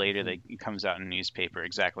couple years later, it comes out in a newspaper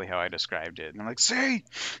exactly how I described it, and I'm like, "See."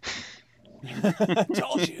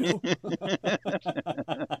 Told you.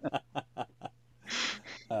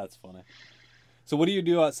 That's funny. So what do you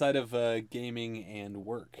do outside of gaming and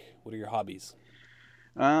work? What are your hobbies?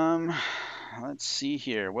 Let's see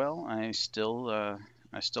here. Well, I still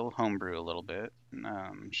homebrew a little bit.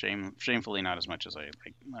 Shamefully not as much as I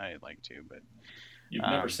like to, but you've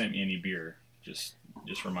never sent me any beer. Just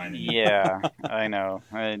reminding you. Yeah, I know.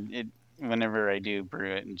 Whenever I do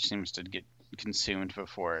brew it, it seems to get consumed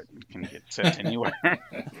before it can get sent anywhere.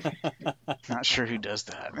 Not sure who does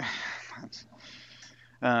that.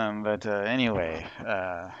 But anyway,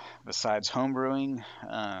 besides homebrewing,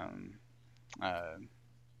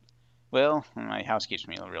 well, my house keeps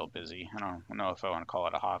me real busy. I don't know if I want to call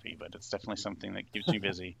it a hobby, but it's definitely something that keeps me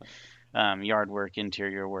busy. Yard work,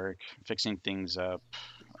 interior work, fixing things up.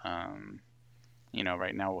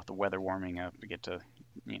 Right now with the weather warming up, we get to,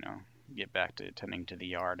 get back to tending to the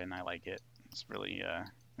yard, and I like it. It's really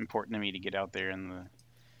important to me to get out there in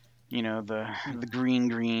the green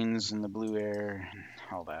greens and the blue air and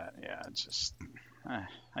all that. Yeah, it's just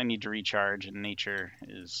I need to recharge, and nature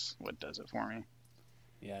is what does it for me.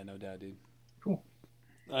 Yeah, no doubt, dude. Cool.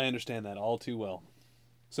 I understand that all too well.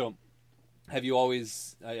 So, have you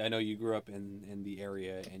always, I know you grew up in the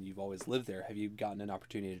area and you've always lived there. Have you gotten an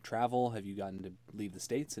opportunity to travel? Have you gotten to leave the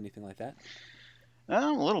States? Anything like that? A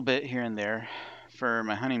little bit here and there. For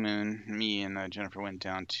my honeymoon, me and Jennifer went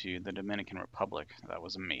down to the Dominican Republic. That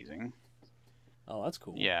was amazing. Oh, that's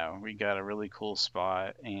cool. Yeah, we got a really cool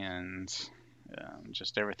spot, and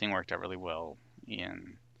just everything worked out really well.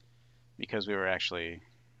 And because we were actually,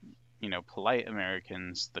 polite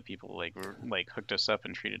Americans, the people like hooked us up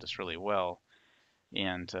and treated us really well.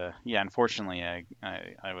 And unfortunately,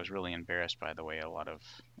 I was really embarrassed by the way a lot of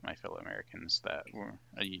my fellow Americans that were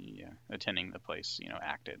attending the place,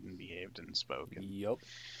 acted and behaved and spoke. And Yep.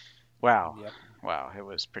 wow, Yep. wow, it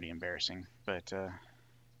was pretty embarrassing. But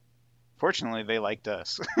fortunately, they liked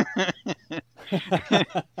us.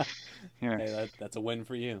 Yeah, Hey, that's a win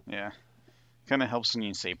for you. yeah. Kind of helps when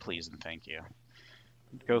you say please and thank you.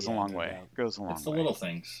 It goes a Yeah, long no way. doubt. Goes a long It's the way. little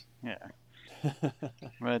things. Yeah.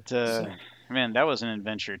 But man, that was an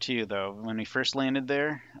adventure too, though. When we first landed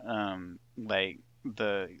there, like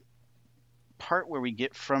the part where we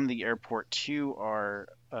get from the airport to our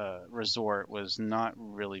resort was not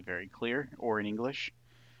really very clear or in English.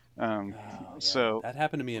 Oh, yeah. So that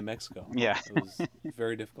happened to me in Mexico. yeah, It was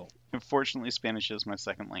very difficult. fortunately, Spanish is my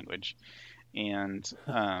second language, and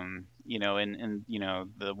and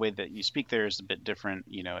the way that you speak there is a bit different.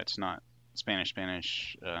 It's not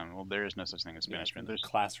Spanish. Well, there is no such thing as Spanish. Yeah, But there's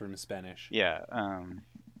classroom Spanish. yeah.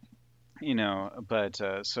 But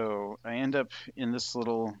so I end up in this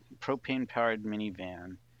little propane-powered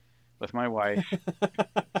minivan with my wife.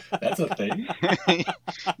 That's a thing.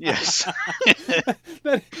 Yes.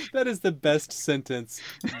 that is the best sentence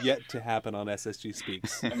yet to happen on SSG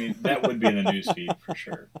Speaks. I mean, that would be in the newsfeed for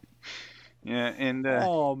sure. Yeah, and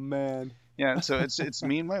Oh man. yeah, so it's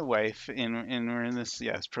me and my wife, and we're in this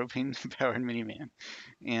propane-powered minivan,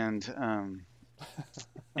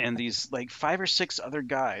 and these like 5 or 6 other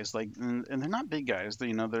guys, like, and they're not big guys.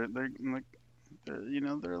 They're like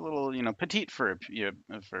they're a little petite for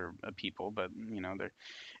a people, but they're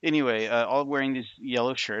anyway all wearing these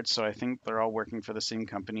yellow shirts. So I think they're all working for the same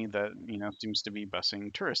company that seems to be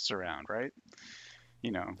busing tourists around, right?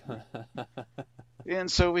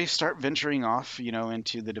 And so we start venturing off,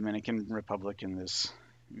 into the Dominican Republic in this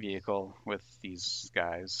vehicle with these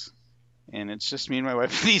guys, and it's just me and my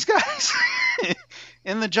wife, these guys,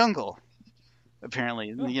 in the jungle.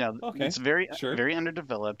 Apparently, okay. it's very Sure. very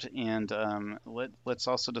underdeveloped, and let's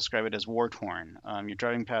also describe it as war torn. You're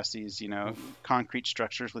driving past these, concrete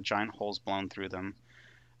structures with giant holes blown through them.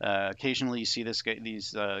 Occasionally, you see these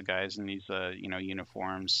guys in these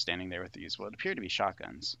uniforms standing there with these what appear to be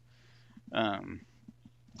shotguns.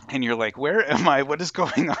 And you're like, where am I? What is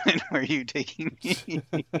going on? And where are you taking me?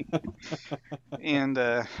 And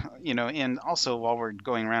and also while we're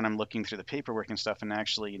going around, I'm looking through the paperwork and stuff, and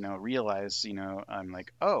actually, realize, I'm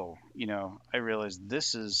like, oh, I realize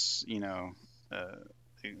this is,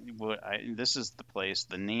 this is the place,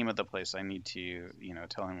 the name of the place I need to,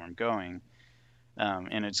 tell him where I'm going.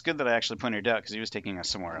 And it's good that I actually pointed it out because he was taking us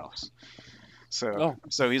somewhere else. So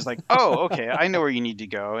he's like, oh, okay, I know where you need to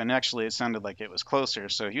go. And actually, it sounded like it was closer.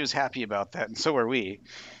 So he was happy about that, and so were we.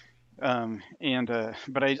 But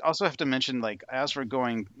I also have to mention, like, as we're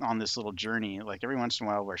going on this little journey, like every once in a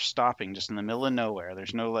while we're stopping just in the middle of nowhere.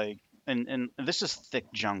 There's no and this is thick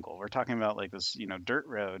jungle. We're talking about like this, dirt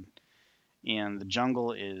road, and the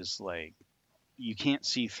jungle is like you can't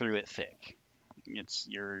see through it thick.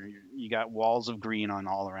 You got walls of green on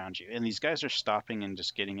all around you, and these guys are stopping and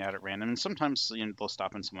just getting out at random. And sometimes they'll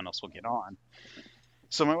stop and someone else will get on.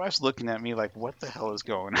 So my wife's looking at me like, "What the hell is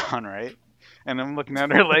going on?" Right? And I'm looking at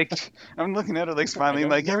her like smiling,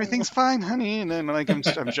 like everything's fine, honey. And then like I'm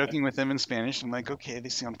joking with them in Spanish. I'm like, okay, they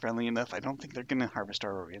sound friendly enough. I don't think they're gonna harvest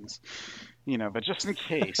our organs, But just in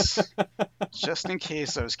case,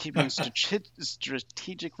 I was keeping a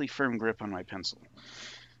strategically firm grip on my pencil.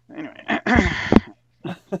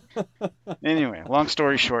 Anyway, long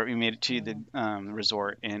story short, we made it to the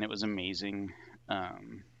resort, and it was amazing.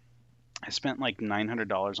 I spent like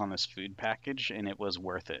 $900 on this food package, and it was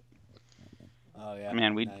worth it. Oh yeah.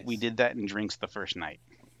 Man, we Nice. did that in drinks the first night.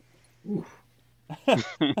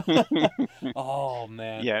 Oh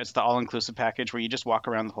man. Yeah, it's the all-inclusive package where you just walk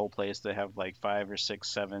around the whole place. They have like 5 or 6,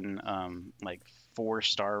 7 like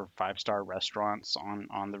 4-star, 5-star restaurants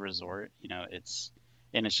on the resort. It's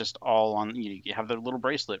just all on. You have the little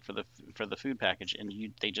bracelet for the food package, and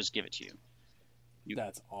they just give it to you.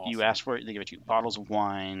 That's awesome. You ask for it, they give it to you. Bottles of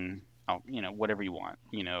wine, whatever you want.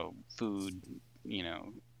 Food,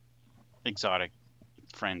 exotic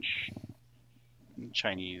French,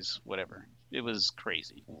 Chinese, whatever. It was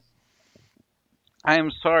crazy. I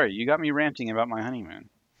am sorry, you got me ranting about my honeymoon.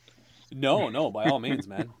 No, by all means,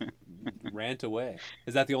 man. Rant away.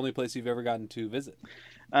 Is that the only place you've ever gotten to visit?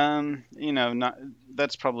 Not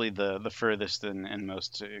that's probably the furthest and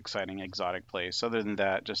most exciting exotic place. Other than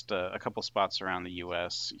that, just a couple spots around the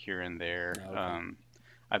U.S. here and there. Okay.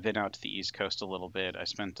 I've been out to the East Coast a little bit. I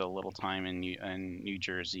spent a little time in New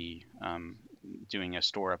Jersey doing a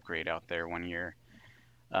store upgrade out there one year.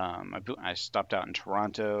 I stopped out in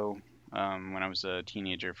Toronto when I was a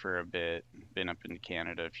teenager for a bit. Been up in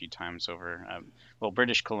Canada a few times over.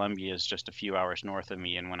 British Columbia is just a few hours north of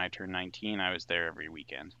me, and when I turned 19, I was there every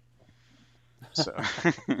weekend. So,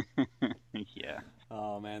 yeah.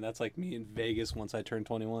 Oh man, that's like me in Vegas once I turned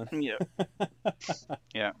 21. Yeah.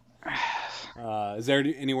 Yeah. Is there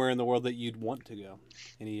anywhere in the world that you'd want to go?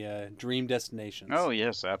 Any dream destinations? Oh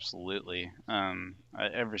yes, absolutely.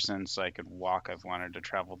 Ever since I could walk, I've wanted to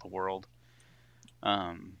travel the world.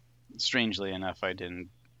 Strangely enough, I didn't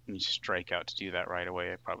strike out to do that right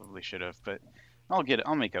away. I probably should have, but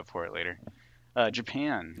I'll make up for it later.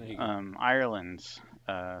 Japan, Ireland,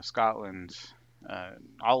 Scotland,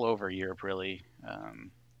 all over Europe, really,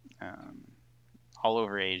 all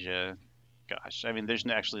over Asia. Gosh, I mean, there's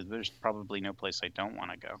probably no place I don't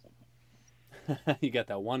want to go. You got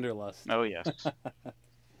that wanderlust. Oh yes.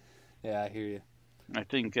 Yeah, I hear you. I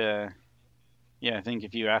think, I think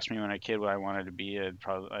if you asked me when I was a kid what I wanted to be, I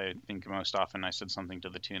think most often I said something to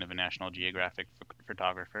the tune of a National Geographic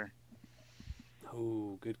photographer.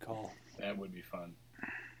 Oh, good call. That would be fun.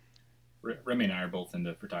 Remy and I are both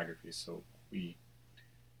into photography, so we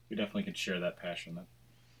definitely can share that passion. That's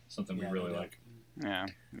something we really like. Yeah.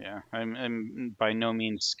 I'm by no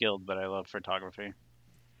means skilled, but I love photography.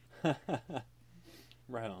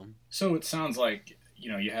 Right on. So it sounds like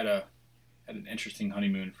you had an interesting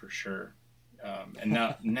honeymoon for sure, and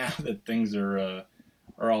now that things are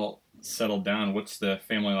all settled down, what's the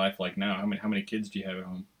family life like now? How many kids do you have at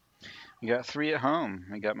home? We got 3 at home.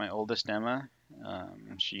 I got my oldest Emma.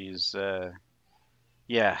 She's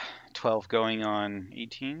 12 going on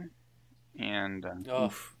 18, and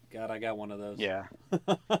oof. God, I got one of those. Yeah.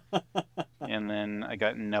 And then I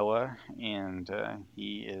got Noah, and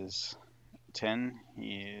he is 10.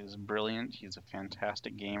 He is brilliant. He's a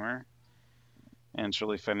fantastic gamer. And it's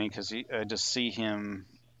really funny because I just see him,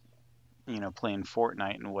 playing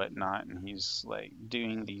Fortnite and whatnot, and he's like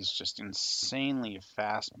doing these just insanely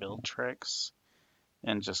fast build tricks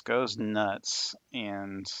and just goes nuts.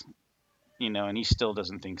 And and he still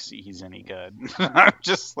doesn't think he's any good. I'm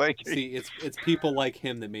just like... See, it's people like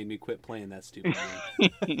him that made me quit playing that stupid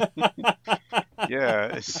game.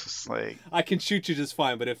 Yeah, it's just like... I can shoot you just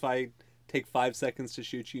fine, but if I take 5 seconds to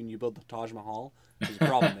shoot you and you build the Taj Mahal, there's a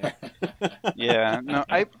problem there. Yeah, no,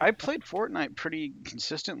 I played Fortnite pretty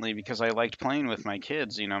consistently because I liked playing with my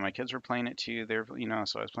kids. My kids were playing it too. They're,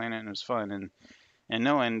 so I was playing it and it was fun. And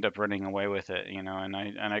Noah ended up running away with it, and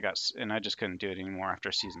I just couldn't do it anymore after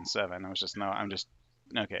season 7. I was just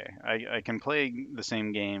okay. I can play the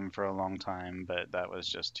same game for a long time, but that was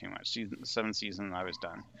just too much. Seventh season, I was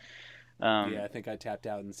done. Yeah, I think I tapped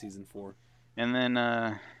out in season 4. And then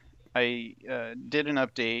I did an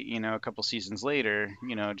update, a couple seasons later,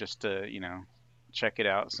 just to check it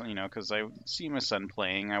out, so because I see my son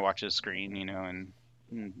playing, I watch his screen, and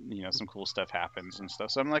some cool stuff happens and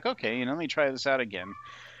stuff. So I'm like, okay, let me try this out again.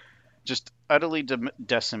 Just utterly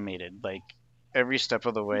decimated, like every step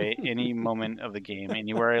of the way, any moment of the game,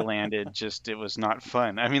 anywhere I landed, it was not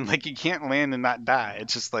fun. I mean, like, you can't land and not die.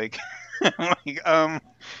 It's just like, I'm like,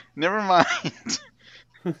 never mind.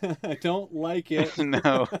 I don't like it.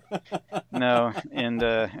 No.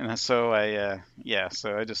 And so I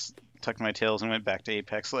just tucked my tails and went back to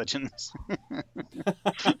Apex Legends.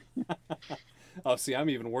 Oh, see, I'm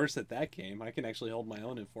even worse at that game. I can actually hold my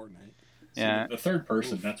own in Fortnite. Yeah. The third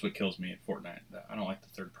person, that's what kills me at Fortnite. I don't like the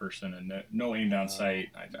third person and no aim down sight.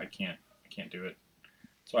 I can't do it.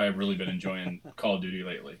 That's why I've really been enjoying Call of Duty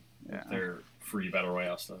lately. Yeah. Their free Battle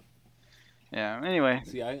Royale stuff. Yeah, anyway.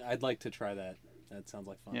 See, I'd like to try that. That sounds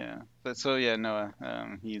like fun. Yeah. But so, Noah,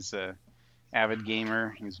 he's a avid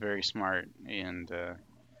gamer. He's very smart and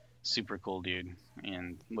super cool dude.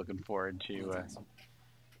 And looking forward to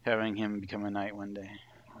having him become a knight one day.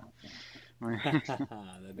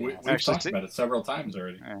 We've talked about it several times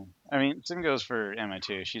already. I mean, same goes for Emma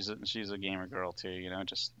too. She's a gamer girl too.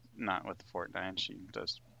 Just not with the Fortnite. She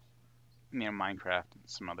does, Minecraft and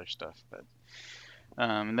some other stuff. But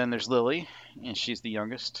and then there's Lily, and she's the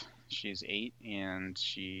youngest. She's 8, and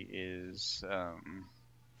she is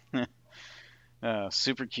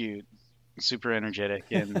super cute. super energetic,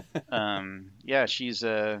 and yeah, she's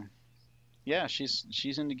into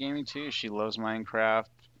gaming too. She loves Minecraft.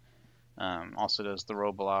 Also does the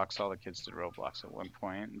Roblox. All the kids did Roblox at one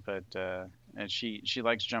point, but and she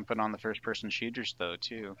likes jumping on the first person shooters though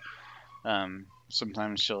too.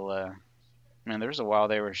 Sometimes she'll man, there was a while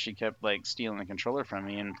there where she kept like stealing the controller from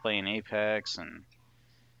me and playing Apex and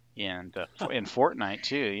Fortnite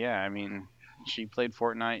too. Yeah, I mean, she played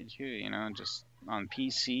Fortnite too. Just on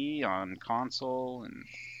PC, on console, and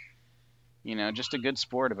just a good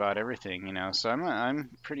sport about everything. So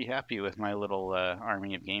I'm pretty happy with my little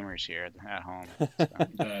army of gamers here at home. So.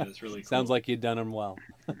 That is really cool. Sounds like you've done them well.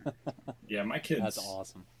 Yeah, my kids. That's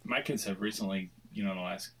awesome. My kids have recently, in the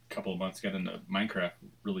last couple of months, got into Minecraft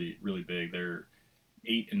really, really big. They're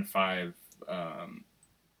 8 and 5, and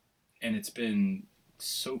it's been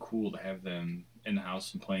so cool to have them in the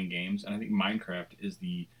house and playing games. And I think Minecraft is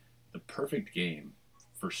the perfect game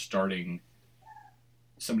for starting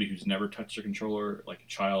somebody who's never touched a controller, like a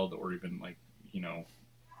child, or even like an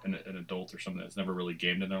adult or something that's never really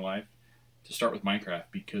gamed in their life, to start with Minecraft,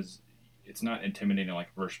 because it's not intimidating like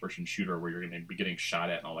a first-person shooter where you're going to be getting shot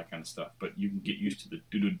at and all that kind of stuff. But you can get used to the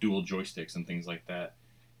dual joysticks and things like that,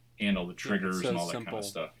 and all the triggers and all that kind of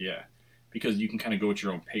stuff. Yeah, because you can kind of go at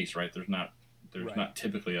your own pace, right? There's not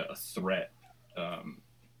typically a threat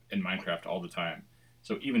in Minecraft all the time.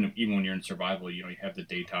 So even when you're in survival, you have the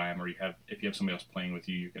daytime, or if you have somebody else playing with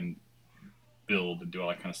you, you can build and do all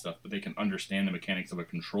that kind of stuff. But they can understand the mechanics of a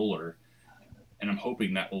controller, and I'm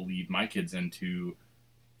hoping that will lead my kids into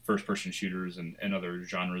first-person shooters and other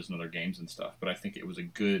genres and other games and stuff. But I think it was a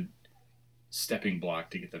good stepping block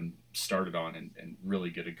to get them started on and really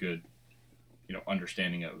get a good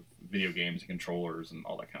understanding of video games and controllers and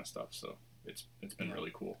all that kind of stuff. So it's been really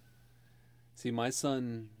cool. See, my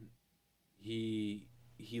son, he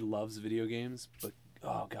loves video games, but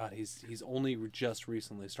oh god, he's only just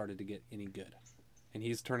recently started to get any good, and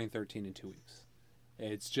he's turning 13 in 2 weeks.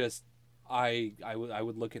 It's just I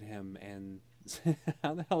would look at him and say,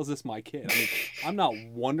 how the hell is this my kid? I mean, I'm not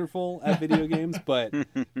wonderful at video games, but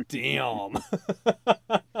damn.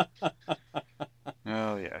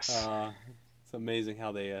 Oh yes. It's amazing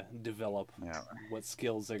how they develop what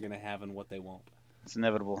skills they're going to have and what they won't. It's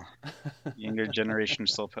inevitable. Younger generation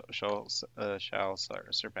shall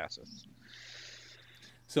surpass us.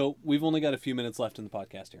 So we've only got a few minutes left in the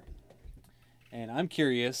podcast here. And I'm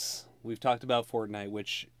curious, we've talked about Fortnite,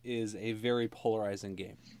 which is a very polarizing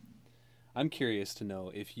game. I'm curious to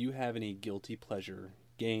know if you have any guilty pleasure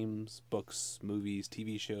games, books, movies,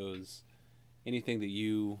 TV shows, anything that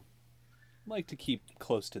you like to keep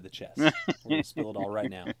close to the chest. We're going to spill it all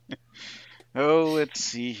right now. Oh, let's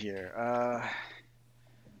see here.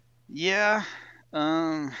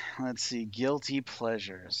 Let's see. Guilty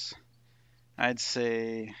pleasures. I'd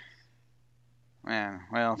say,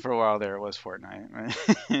 well, for a while there it was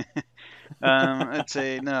Fortnite. I'd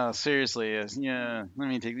say no. Seriously, let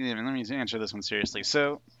me answer this one seriously.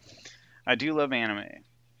 So, I do love anime,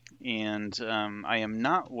 and I am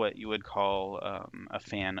not what you would call a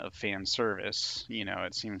fan of fan service.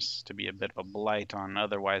 It seems to be a bit of a blight on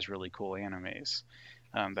otherwise really cool animes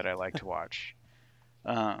that I like to watch.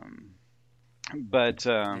 And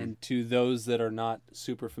to those that are not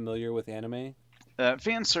super familiar with anime,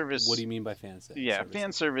 fan service. What do you mean by fan service? Yeah,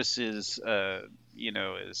 fan service is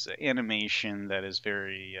is animation that is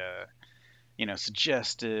very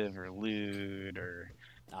suggestive or lewd or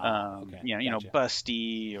gotcha.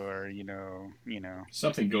 busty or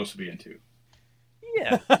something Ghost would be into.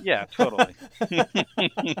 Yeah, totally.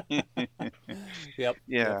 Yep.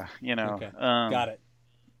 Yeah, Okay. Got it.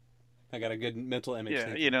 I got a good mental image.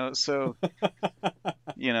 Yeah, so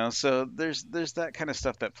so there's that kind of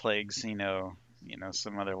stuff that plagues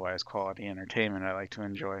some otherwise quality entertainment I like to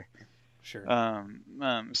enjoy. Sure.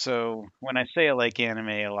 So when I say I like anime,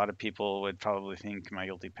 a lot of people would probably think my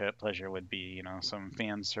guilty pleasure would be some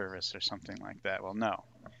fan service or something like that. Well, no.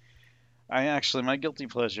 My guilty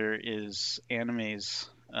pleasure is animes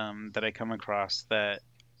that I come across that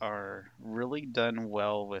are really done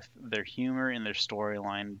well with their humor and their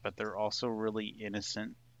storyline, but they're also really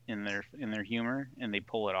innocent in their humor, and they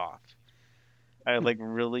pull it off. I like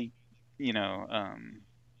really, Any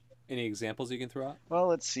examples you can throw out? Well,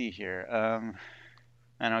 let's see here.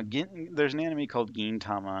 I know there's an anime called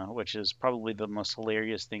Gintama, which is probably the most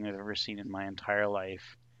hilarious thing I've ever seen in my entire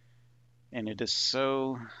life, and it is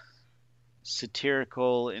so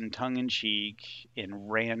satirical and tongue-in-cheek and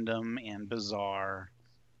random and bizarre.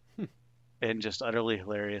 And just utterly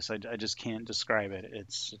hilarious. I just can't describe it.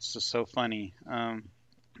 It's just so funny.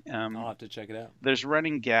 I'll have to check it out. There's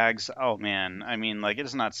running gags. Oh man, I mean, like,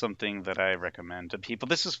 it's not something that I recommend to people.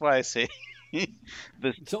 This is why I say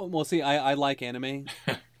this. So, well, see, I like anime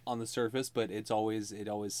on the surface, but it always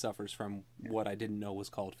suffers from what I didn't know was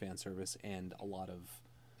called fan service and a lot of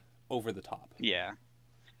over the top. Yeah.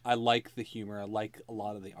 I like the humor. I like a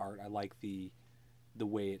lot of the art. I like the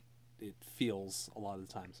way it feels a lot of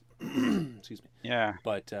the times. Excuse me. Yeah.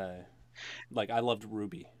 But like, I loved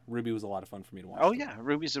Ruby. Ruby was a lot of fun for me to watch. Oh yeah,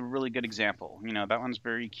 Ruby's a really good example. You know, that one's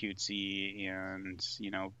very cutesy and, you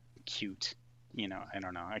know, cute. You know, I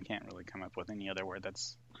don't know. I can't really come up with any other word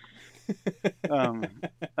that's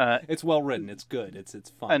it's well written. It's good. It's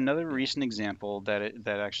fun. Another recent example that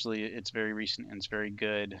actually it's very recent and it's very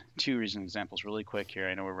good. Two recent examples, really quick here.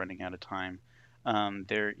 I know we're running out of time.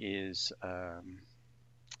 There is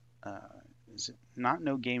it not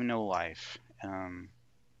No Game No Life?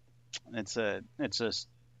 It's a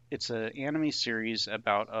anime series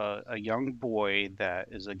about a young boy that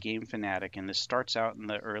is a game fanatic, and this starts out in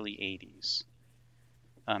the early 80s.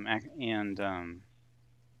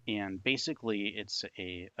 And basically it's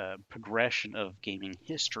a progression of gaming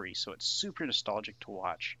history, so it's super nostalgic to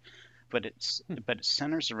watch. But it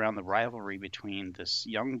centers around the rivalry between this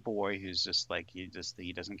young boy who's just like he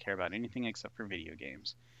doesn't care about anything except for video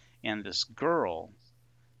games, and this girl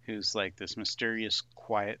who's like this mysterious,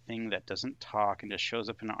 quiet thing that doesn't talk and just shows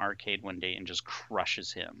up in an arcade one day and just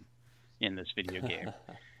crushes him in this video game.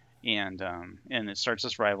 And it starts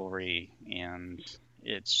this rivalry, and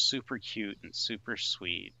it's super cute and super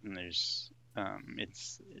sweet, and there's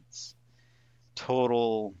it's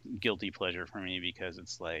total guilty pleasure for me because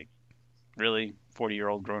it's like, really,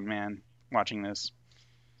 40-year-old grown man watching this?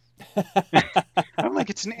 I'm like,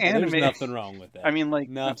 it's an anime. There's nothing wrong with that. I mean, like,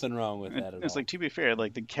 nothing wrong with that at all. It's like, to be fair,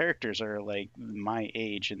 like, the characters are like my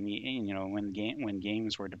age, and when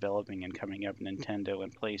games were developing and coming up, Nintendo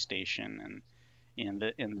and PlayStation and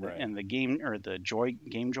the game, or the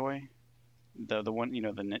Game Joy, the one, you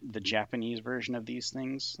know, the Japanese version of these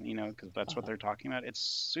things, you know, because that's what they're talking about. It's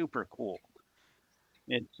super cool.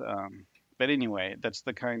 It's But anyway, that's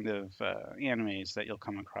the kind of animes that you'll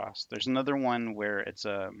come across. There's another one where it's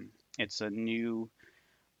a new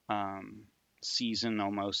season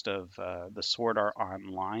almost of the Sword Art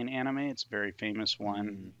Online anime. It's a very famous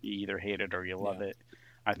one. You either hate it or you love it.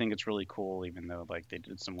 I think it's really cool, even though like they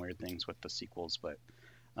did some weird things with the sequels. But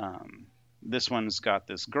this one's got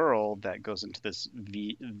this girl that goes into this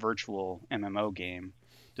virtual MMO game,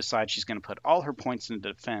 decides she's going to put all her points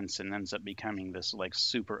into defense, and ends up becoming this like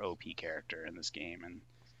super OP character in this game.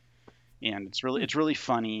 And it's really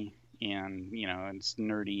funny, and you know, it's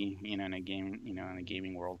nerdy, you know, in a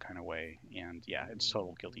gaming world kind of way. And yeah, it's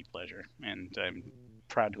total guilty pleasure, and I'm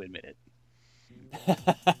proud to admit it.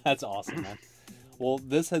 That's awesome, man. Well,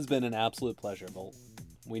 this has been an absolute pleasure, Bolt.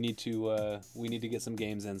 We need to get some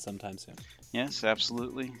games in sometime soon. Yes,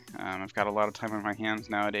 absolutely. I've got a lot of time on my hands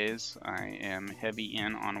nowadays. I am heavy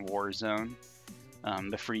in on Warzone,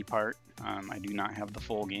 the free part. I do not have the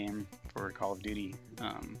full game for Call of Duty.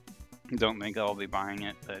 Don't think I'll be buying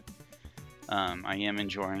it, but I am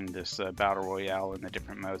enjoying this Battle Royale and the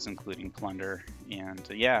different modes, including Plunder. And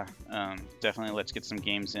definitely let's get some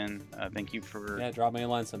games in. Thank you for... Yeah, drop me a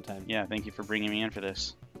line sometime. Yeah, thank you for bringing me in for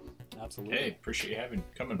this. Absolutely. Hey, appreciate you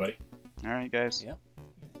coming, buddy. All right, guys. Yep.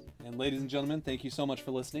 And ladies and gentlemen, thank you so much for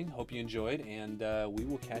listening. Hope you enjoyed, and we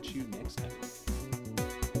will catch you next time.